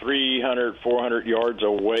 300, 400 yards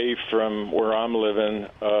away from where I'm living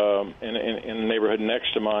in the neighborhood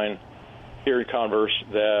next to mine here in Converse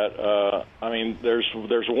that,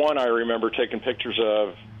 there's one I remember taking pictures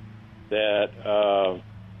of that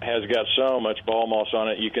has got so much ball moss on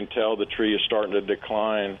it, you can tell the tree is starting to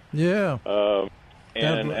decline. Yeah. I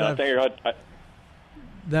think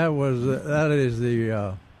that is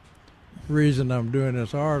the reason I'm doing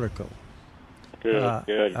this article. Good.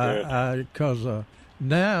 Because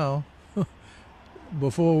now,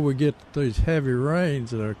 before we get these heavy rains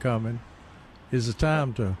that are coming, is the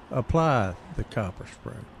time to apply the copper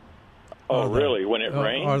spray. Oh, really? When it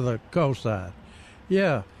rains? Or the coastside.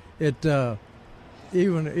 Yeah. It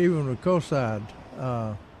even with coastside,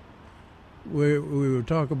 we would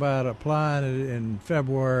talk about applying it in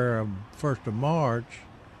February or 1st of March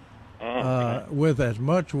with as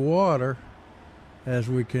much water as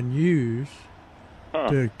we can use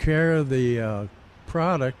to carry the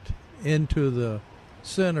product into the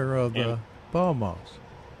center of the ball moss,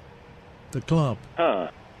 the clump.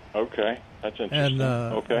 Okay, that's interesting.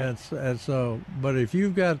 And so, but if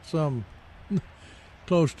you've got some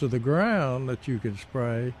close to the ground that you can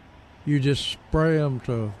spray, you just spray them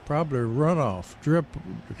to probably run off, drip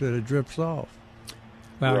till it drips off.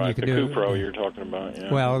 Well, right, you could the do Cupro you're talking about.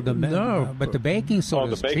 Yeah. Well, but the baking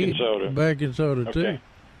soda. The baking soda. Baking soda too.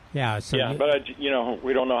 Yeah. So but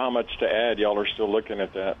we don't know how much to add. Y'all are still looking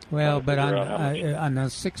at that. Well, but on the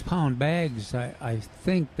 6-pound bags, I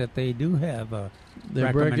think that they do have a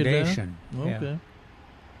recommendation. Okay.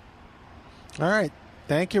 All right.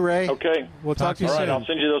 Thank you, Ray. Okay. We'll talk to you soon. All right, I'll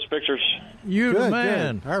send you those pictures. You're the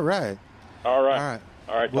man. Good. All right.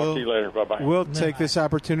 Talk to you later. Bye-bye. We'll take this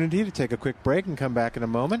opportunity to take a quick break and come back in a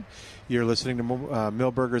moment. You're listening to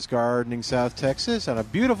Milberger's Gardening, South Texas, on a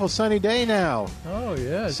beautiful sunny day now. Oh,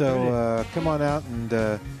 yeah. So come on out and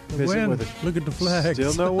visit with us. Look at the flags.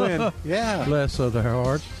 Still no wind. Yeah. Bless their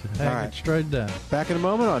hearts. Hang it straight down. Back in a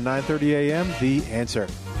moment on 9:30 a.m., The Answer.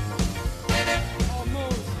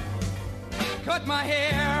 Almost cut my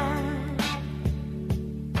hair.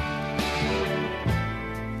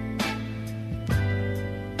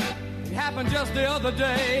 It happened just the other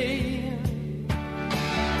day.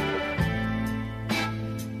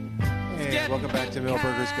 And welcome back to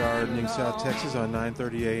Milberger's Gardening, South Texas, on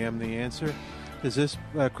 9:30 a.m. The Answer. Does this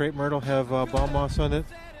crepe myrtle have ball moss on it?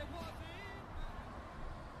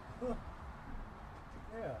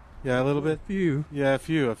 Yeah, a little bit. A few. Yeah, a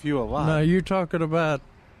few, a lot. Now you're talking about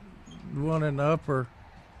the one in the upper.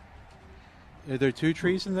 Are there two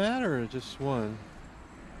trees in that, or just one?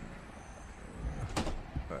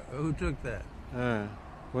 Who took that?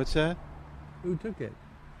 What's that? Who took it?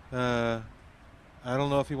 I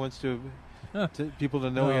don't know if he wants to people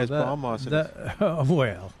to know he has ball moss in it.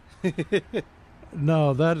 Well,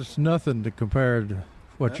 no, that is nothing to compare to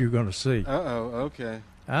what you're going to see. Okay.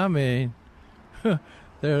 I mean,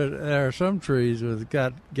 there are some trees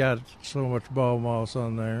that got so much ball moss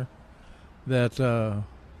on there that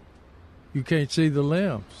you can't see the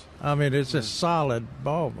limbs. I mean, it's a solid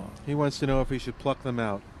ball moss. He wants to know if he should pluck them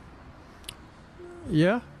out.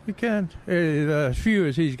 Yeah, you can. As few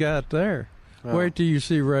as he's got there. Oh. Wait till you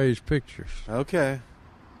see Ray's pictures. Okay.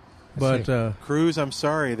 But Cruz, I'm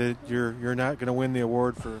sorry that you're not going to win the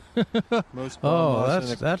award for most ball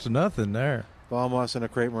moss. That's nothing there. Ball moss and a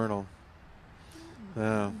crepe myrtle.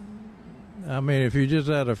 No. I mean, if you just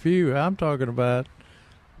had a few, I'm talking about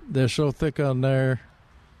they're so thick on there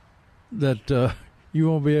that you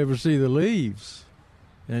won't be able to see the leaves,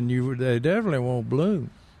 and they definitely won't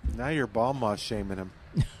bloom. Now you're ball moss shaming him.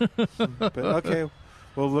 But okay,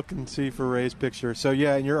 we'll look and see for Ray's picture. So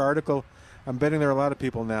yeah, in your article, I'm betting there are a lot of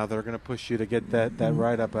people now that are going to push you to get that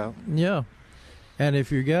write-up out. Yeah, and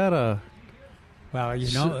if you got a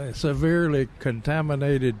severely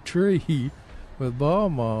contaminated tree with ball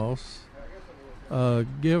moss, drop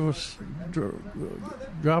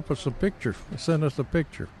us a picture, send us a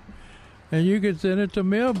picture. And you can send it to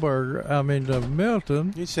Milton.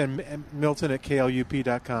 You send Milton at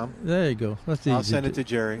KLUP.com. There you go. That's easy. I'll send it to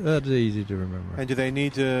Jerry. That's easy to remember. And do they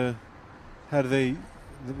need to,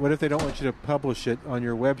 what if they don't want you to publish it on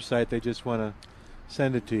your website, they just want to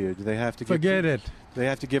send it to you? Do they have to Forget it. Do they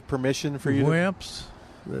have to give permission for you Wimps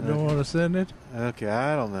that don't want to send it? Okay,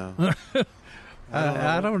 I don't know.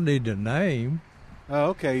 I don't need the name.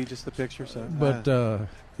 Oh, okay, just the picture. So, but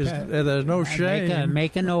There's no shame.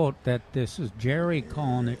 Make a note that this is Jerry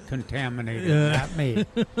calling it contaminated, not me.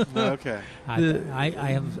 Okay.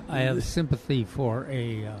 I have sympathy for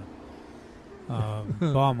a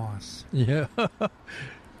ball moss. Yeah.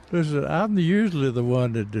 Listen, I'm usually the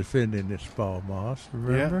one that's defending this ball moss,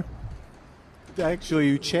 remember? Yeah. Actually,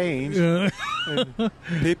 you changed. And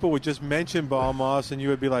people would just mention ball moss, and you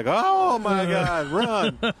would be like, "Oh my God,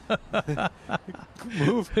 run!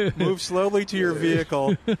 move slowly to your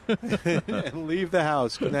vehicle and leave the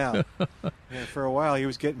house now." Yeah, for a while, he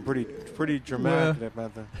was getting pretty dramatic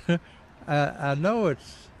about that. I know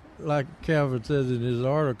it's like Calvin says in his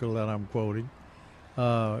article that I'm quoting.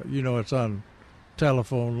 It's on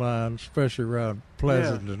telephone lines, especially around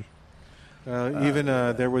Pleasanton. Even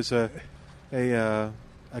there was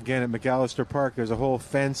again at McAllister Park, there's a whole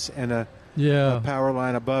fence and a power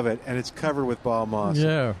line above it, and it's covered with ball moss.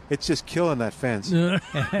 Yeah, it's just killing that fence.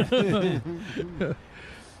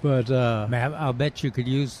 But I'll bet you could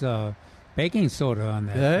use baking soda on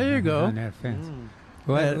that. There you go. On that fence.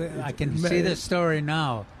 Well, I can see the story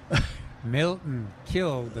now. Milton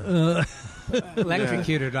killed,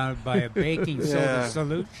 electrocuted by a baking soda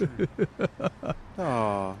solution.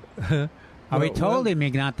 Oh. We told him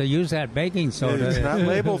not to use that baking soda. It's not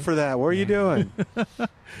labeled for that. What are you doing?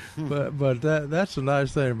 but that's the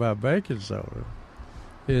nice thing about baking soda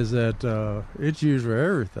is that it's used for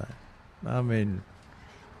everything. I mean,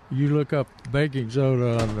 you look up baking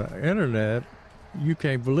soda on the internet, you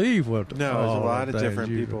can't believe what. No, there's a lot of different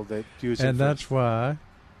people that use it. And that's why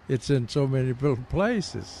it's in so many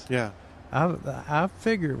places. Yeah. I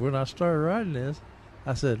figured when I started writing this,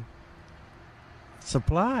 I said,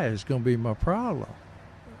 supply is going to be my problem.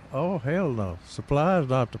 Oh, hell no. Supply is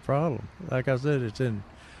not the problem. Like I said, it's in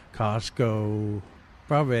Costco,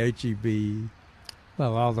 probably H-E-B.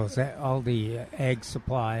 Well, all the egg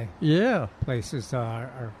supply places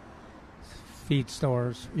are feed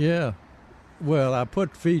stores. Yeah. Well, I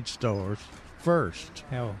put feed stores first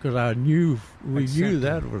because I knew we knew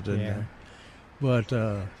that was in there. But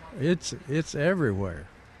it's everywhere,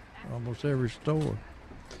 almost every store.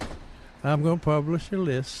 I'm going to publish a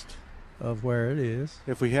list of where it is.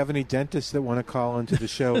 If we have any dentists that want to call into the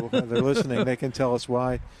show, they're listening, they can tell us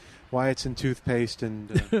why it's in toothpaste.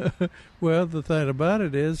 And well, the thing about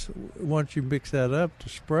it is, once you mix that up to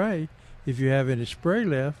spray, if you have any spray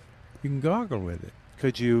left, you can gargle with it.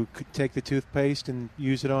 Could you take the toothpaste and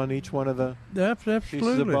use it on each one of the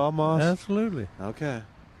pieces of ball moss? Absolutely. Okay.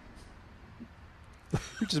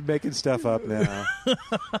 You're just making stuff up now. All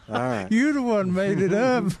right. You're the one made it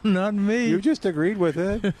up, not me. You just agreed with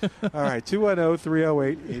it. All right.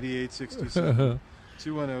 210-308-8867.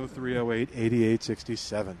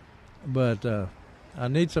 210-308-8867. But I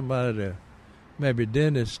need somebody to, maybe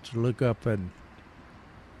dentist, to look up and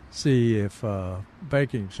see if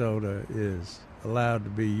baking soda is allowed to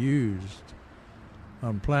be used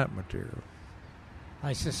on plant material.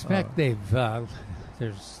 I suspect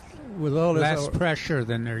there's with all less pressure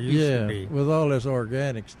than there used to be. With all this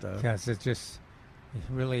organic stuff. Because it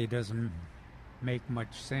really doesn't make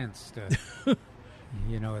much sense to,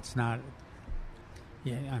 it's not,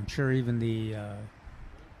 I'm sure even the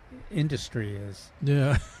industry is.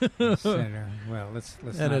 Yeah. Well, let's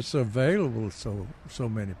and not. It's available so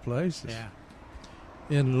many places. Yeah.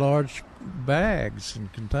 In large bags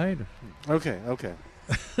and containers. Okay.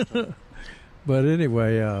 But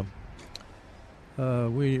anyway,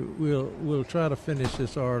 we'll try to finish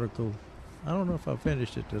this article. I don't know if I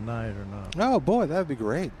finished it tonight or not. Oh boy, that would be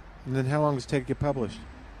great. And then how long does it take to get published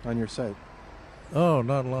on your site? Oh,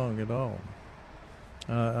 not long at all.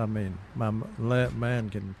 I mean, my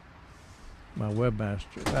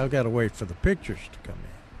webmaster. I've got to wait for the pictures to come in.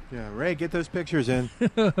 Yeah, Ray, get those pictures in.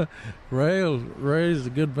 Ray's a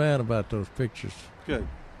good man about those pictures. Good.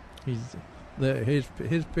 His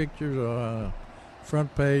pictures are on the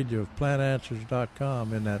front page of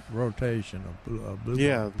plantanswers.com in that rotation of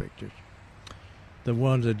blue pictures. The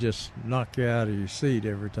ones that just knock you out of your seat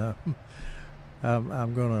every time.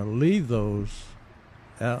 I'm going to leave those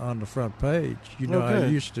out on the front page. I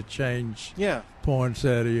used to change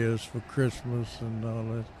poinsettias for Christmas and all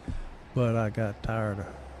that, but I got tired of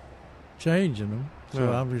changing them,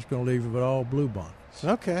 so I'm just going to leave it with all bluebonnets.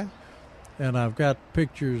 Okay. And I've got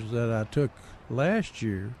pictures that I took last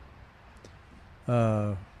year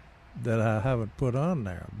that I haven't put on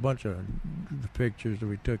there. A bunch of the pictures that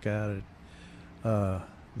we took out at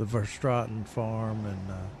the Verstraeten farm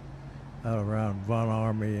and around Von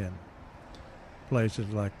Army and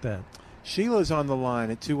places like that. Sheila's on the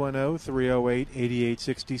line at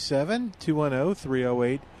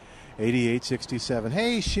 210-308-8867. 210-308-8867.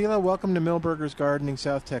 Hey, Sheila, welcome to Milberger's Gardening,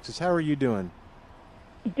 South Texas. How are you doing?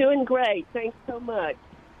 Doing great. Thanks so much.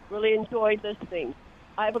 Really enjoyed listening.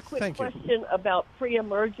 I have a quick question about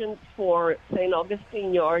pre-emergence for St.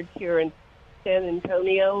 Augustine Yards here in San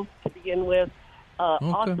Antonio to begin with.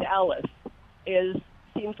 Oxalis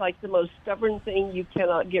seems like the most stubborn thing you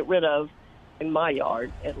cannot get rid of in my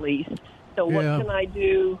yard, at least. So what can I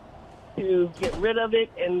do to get rid of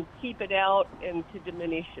it and keep it out and to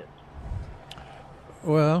diminish it?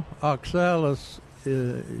 Well, oxalis,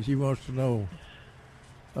 she wants to know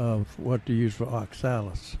what to use for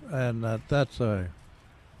oxalis. And I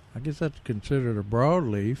guess that's considered a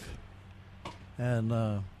broadleaf.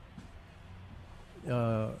 And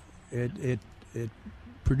it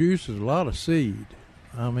produces a lot of seed.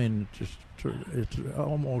 I mean, it's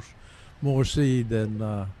almost more seed than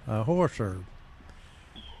a horse herb.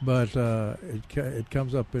 But it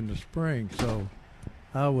comes up in the spring, so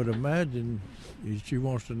I would imagine she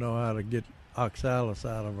wants to know how to get oxalis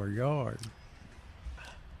out of her yard.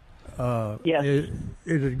 Yes.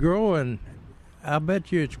 Is it growing? I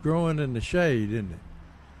bet you it's growing in the shade, isn't it?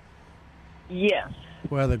 Yes.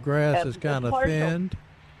 Where the grass is kind of thinned?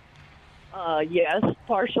 Yes,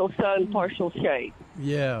 partial sun, partial shade.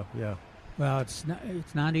 Yeah. Well, it's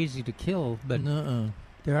not easy to kill, but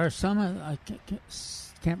there are some, I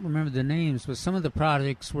can't remember the names, but some of the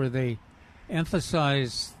products where they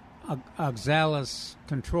emphasize oxalis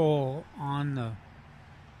control on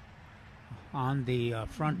the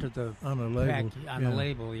front of the label. The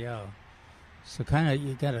label, yeah. So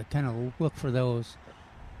you got to kind of look for those.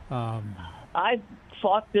 I've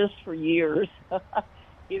fought this for years.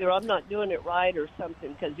 Either I'm not doing it right or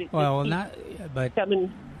something because it coming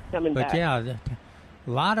back. But yeah, a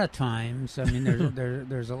lot of times, I mean,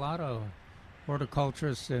 there's a lot of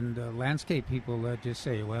horticulturists and landscape people that just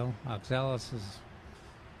say, well, oxalis is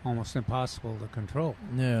almost impossible to control.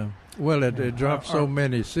 Yeah. Well, it drops so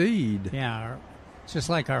many seed. Yeah, it's just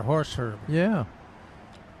like our horse herb. Yeah.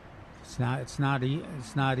 It's not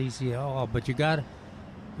easy at all. But you got,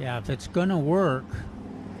 if it's gonna work,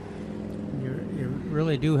 you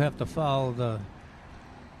really do have to follow the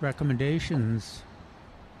recommendations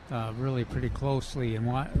really pretty closely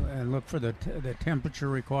and look for the temperature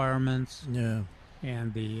requirements. Yeah.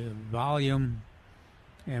 And the volume.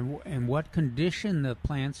 And what condition the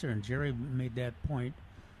plants are in. Jerry made that point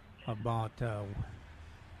about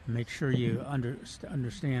make sure you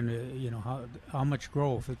understand how much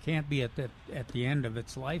growth. It can't be at the end of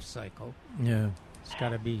its life cycle. Yeah, it's got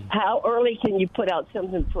to be. How early can you put out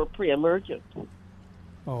something for pre-emergent?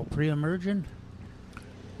 Oh, pre-emergent.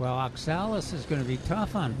 Well, oxalis is going to be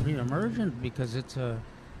tough on pre-emergent because it's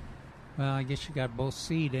I guess you got both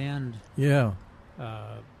seed and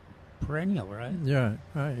perennial, right? Yeah,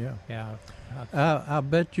 right, yeah. Yeah. I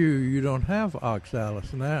bet you don't have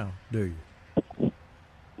oxalis now, do you?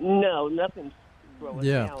 No, nothing's growing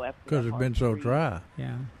now after because it's been so dry.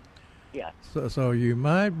 Yeah. Yeah. So you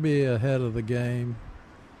might be ahead of the game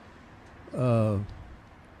to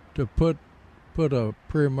put a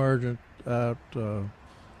pre-emergent out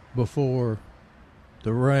before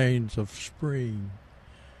the rains of spring.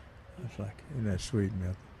 It's like, isn't that sweet,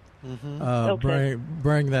 Milton? Okay.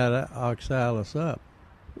 Bring that oxalis up.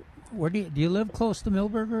 Where do you live close to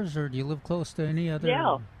Milberger's, or do you live close to any other?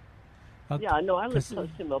 Yeah. Okay. Yeah, no, I live close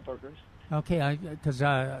to Milberger's. Okay, because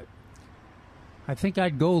I think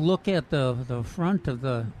I'd go look at the front of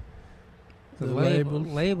the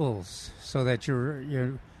labels so that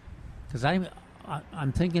you're because I'm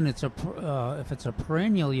thinking if it's a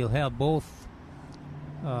perennial, you'll have both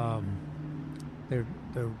the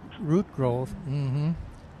root growth. Mm-hmm.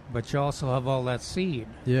 But you also have all that seed.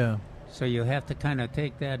 Yeah. So you have to kind of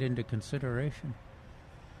take that into consideration.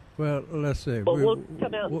 Well, let's see. But we'll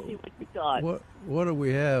come out and see what you got. What do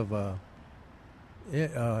we have?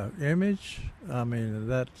 Image? I mean,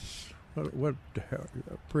 that's... What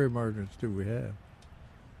pre-emergence do we have?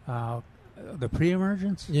 The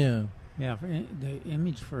pre-emergence? Yeah. Yeah, the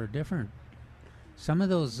image for a different... Some of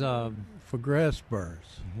those... for grass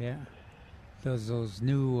burrs. Yeah. Those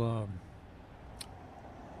new...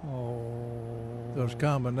 those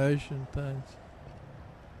combination things.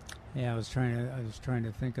 Yeah, I was trying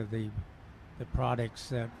to think of the products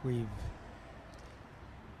that we've.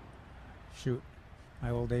 Shoot, my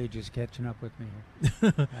old age is catching up with me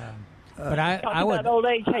here. But I would. About old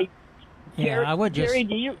age, hey. Yeah, Jerry, I would just. Jerry,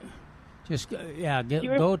 do you? Just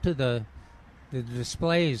go to the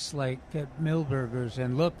displays like at Milberger's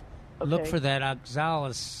and look for that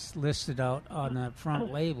oxalis listed out on that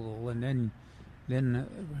front label, and then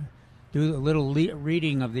do a little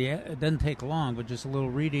reading of it doesn't take long, but just a little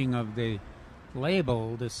reading of the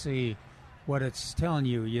label to see what it's telling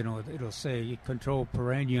you. You know, it'll say control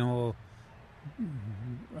perennial,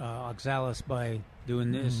 oxalis by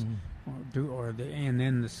doing this, and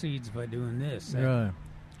then the seeds by doing this. Right.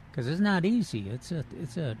 Because it's not easy. It's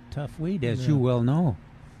a tough weed, as you well know.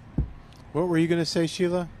 What were you going to say,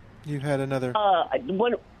 Sheila? You had another.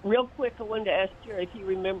 One real quick. I wanted to ask Jerry if you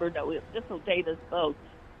remembered. This will date us both.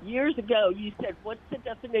 Years ago, you said, "What's the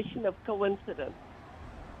definition of coincidence?"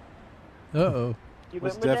 Uh-oh.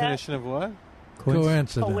 What's the definition of what?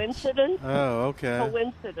 Coincidence. Coincidence. Oh, okay.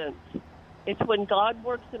 Coincidence. It's when God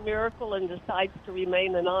works a miracle and decides to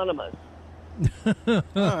remain anonymous. Oh,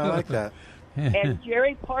 I like that. And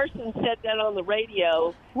Jerry Parsons said that on the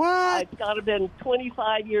radio. What? It's got to have been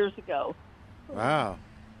 25 years ago. Wow.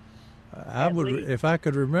 I would, if I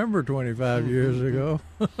could remember 25 years ago.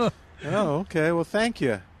 Oh, okay. Well, thank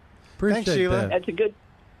you. Appreciate Thanks, Sheila. that. That's a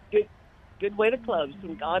good way to close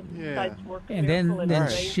when God decides to work a And miracle. then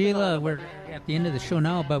Sheila, we're at the end of the show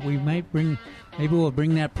now, but maybe we'll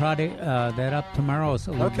bring that product that up tomorrow a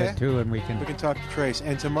little bit too, and we can talk to Trace.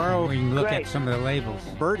 And tomorrow we can look at some of the labels.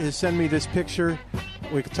 Bert has sent me this picture.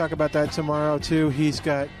 We can talk about that tomorrow too. He's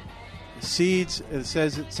got seeds. It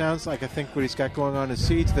sounds like I think what he's got going on is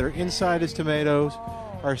seeds that are inside his tomatoes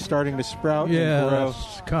are starting to sprout and grow.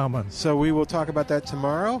 That's common. So we will talk about that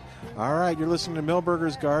tomorrow. All right, you're listening to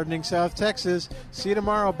Milberger's Gardening, South Texas. See you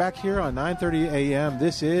tomorrow back here on 9:30 a.m.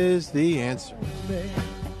 This is The Answer.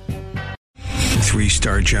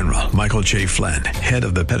 3-star General Michael J. Flynn, head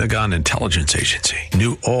of the Pentagon Intelligence Agency,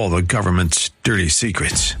 knew all the government's dirty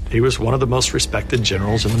secrets. He was one of the most respected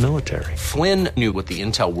generals in the military. Flynn knew what the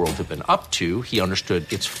intel world had been up to. He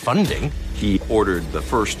understood its funding. He ordered the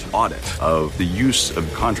first audit of the use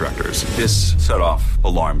of contractors. This set off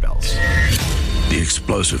alarm bells. The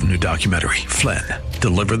explosive new documentary, Flynn,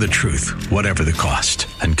 Deliver the Truth, Whatever the Cost,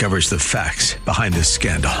 uncovers the facts behind this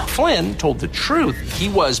scandal. Flynn told the truth. He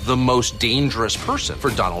was the most dangerous person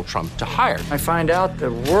for Donald Trump to hire. I find out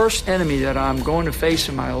the worst enemy that I'm going to face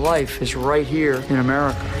in my life is right here in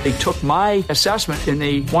America. They took my assessment and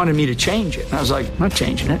they wanted me to change it. And I was like, I'm not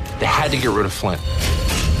changing it. They had to get rid of Flynn.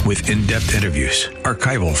 With in-depth interviews,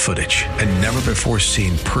 archival footage, and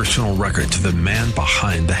never-before-seen personal records of the man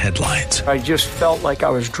behind the headlines. I just felt like I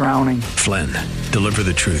was drowning. Flynn, Deliver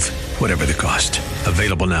the Truth, Whatever the Cost.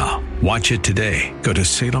 Available now. Watch it today. Go to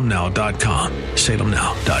salemnow.com.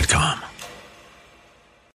 salemnow.com.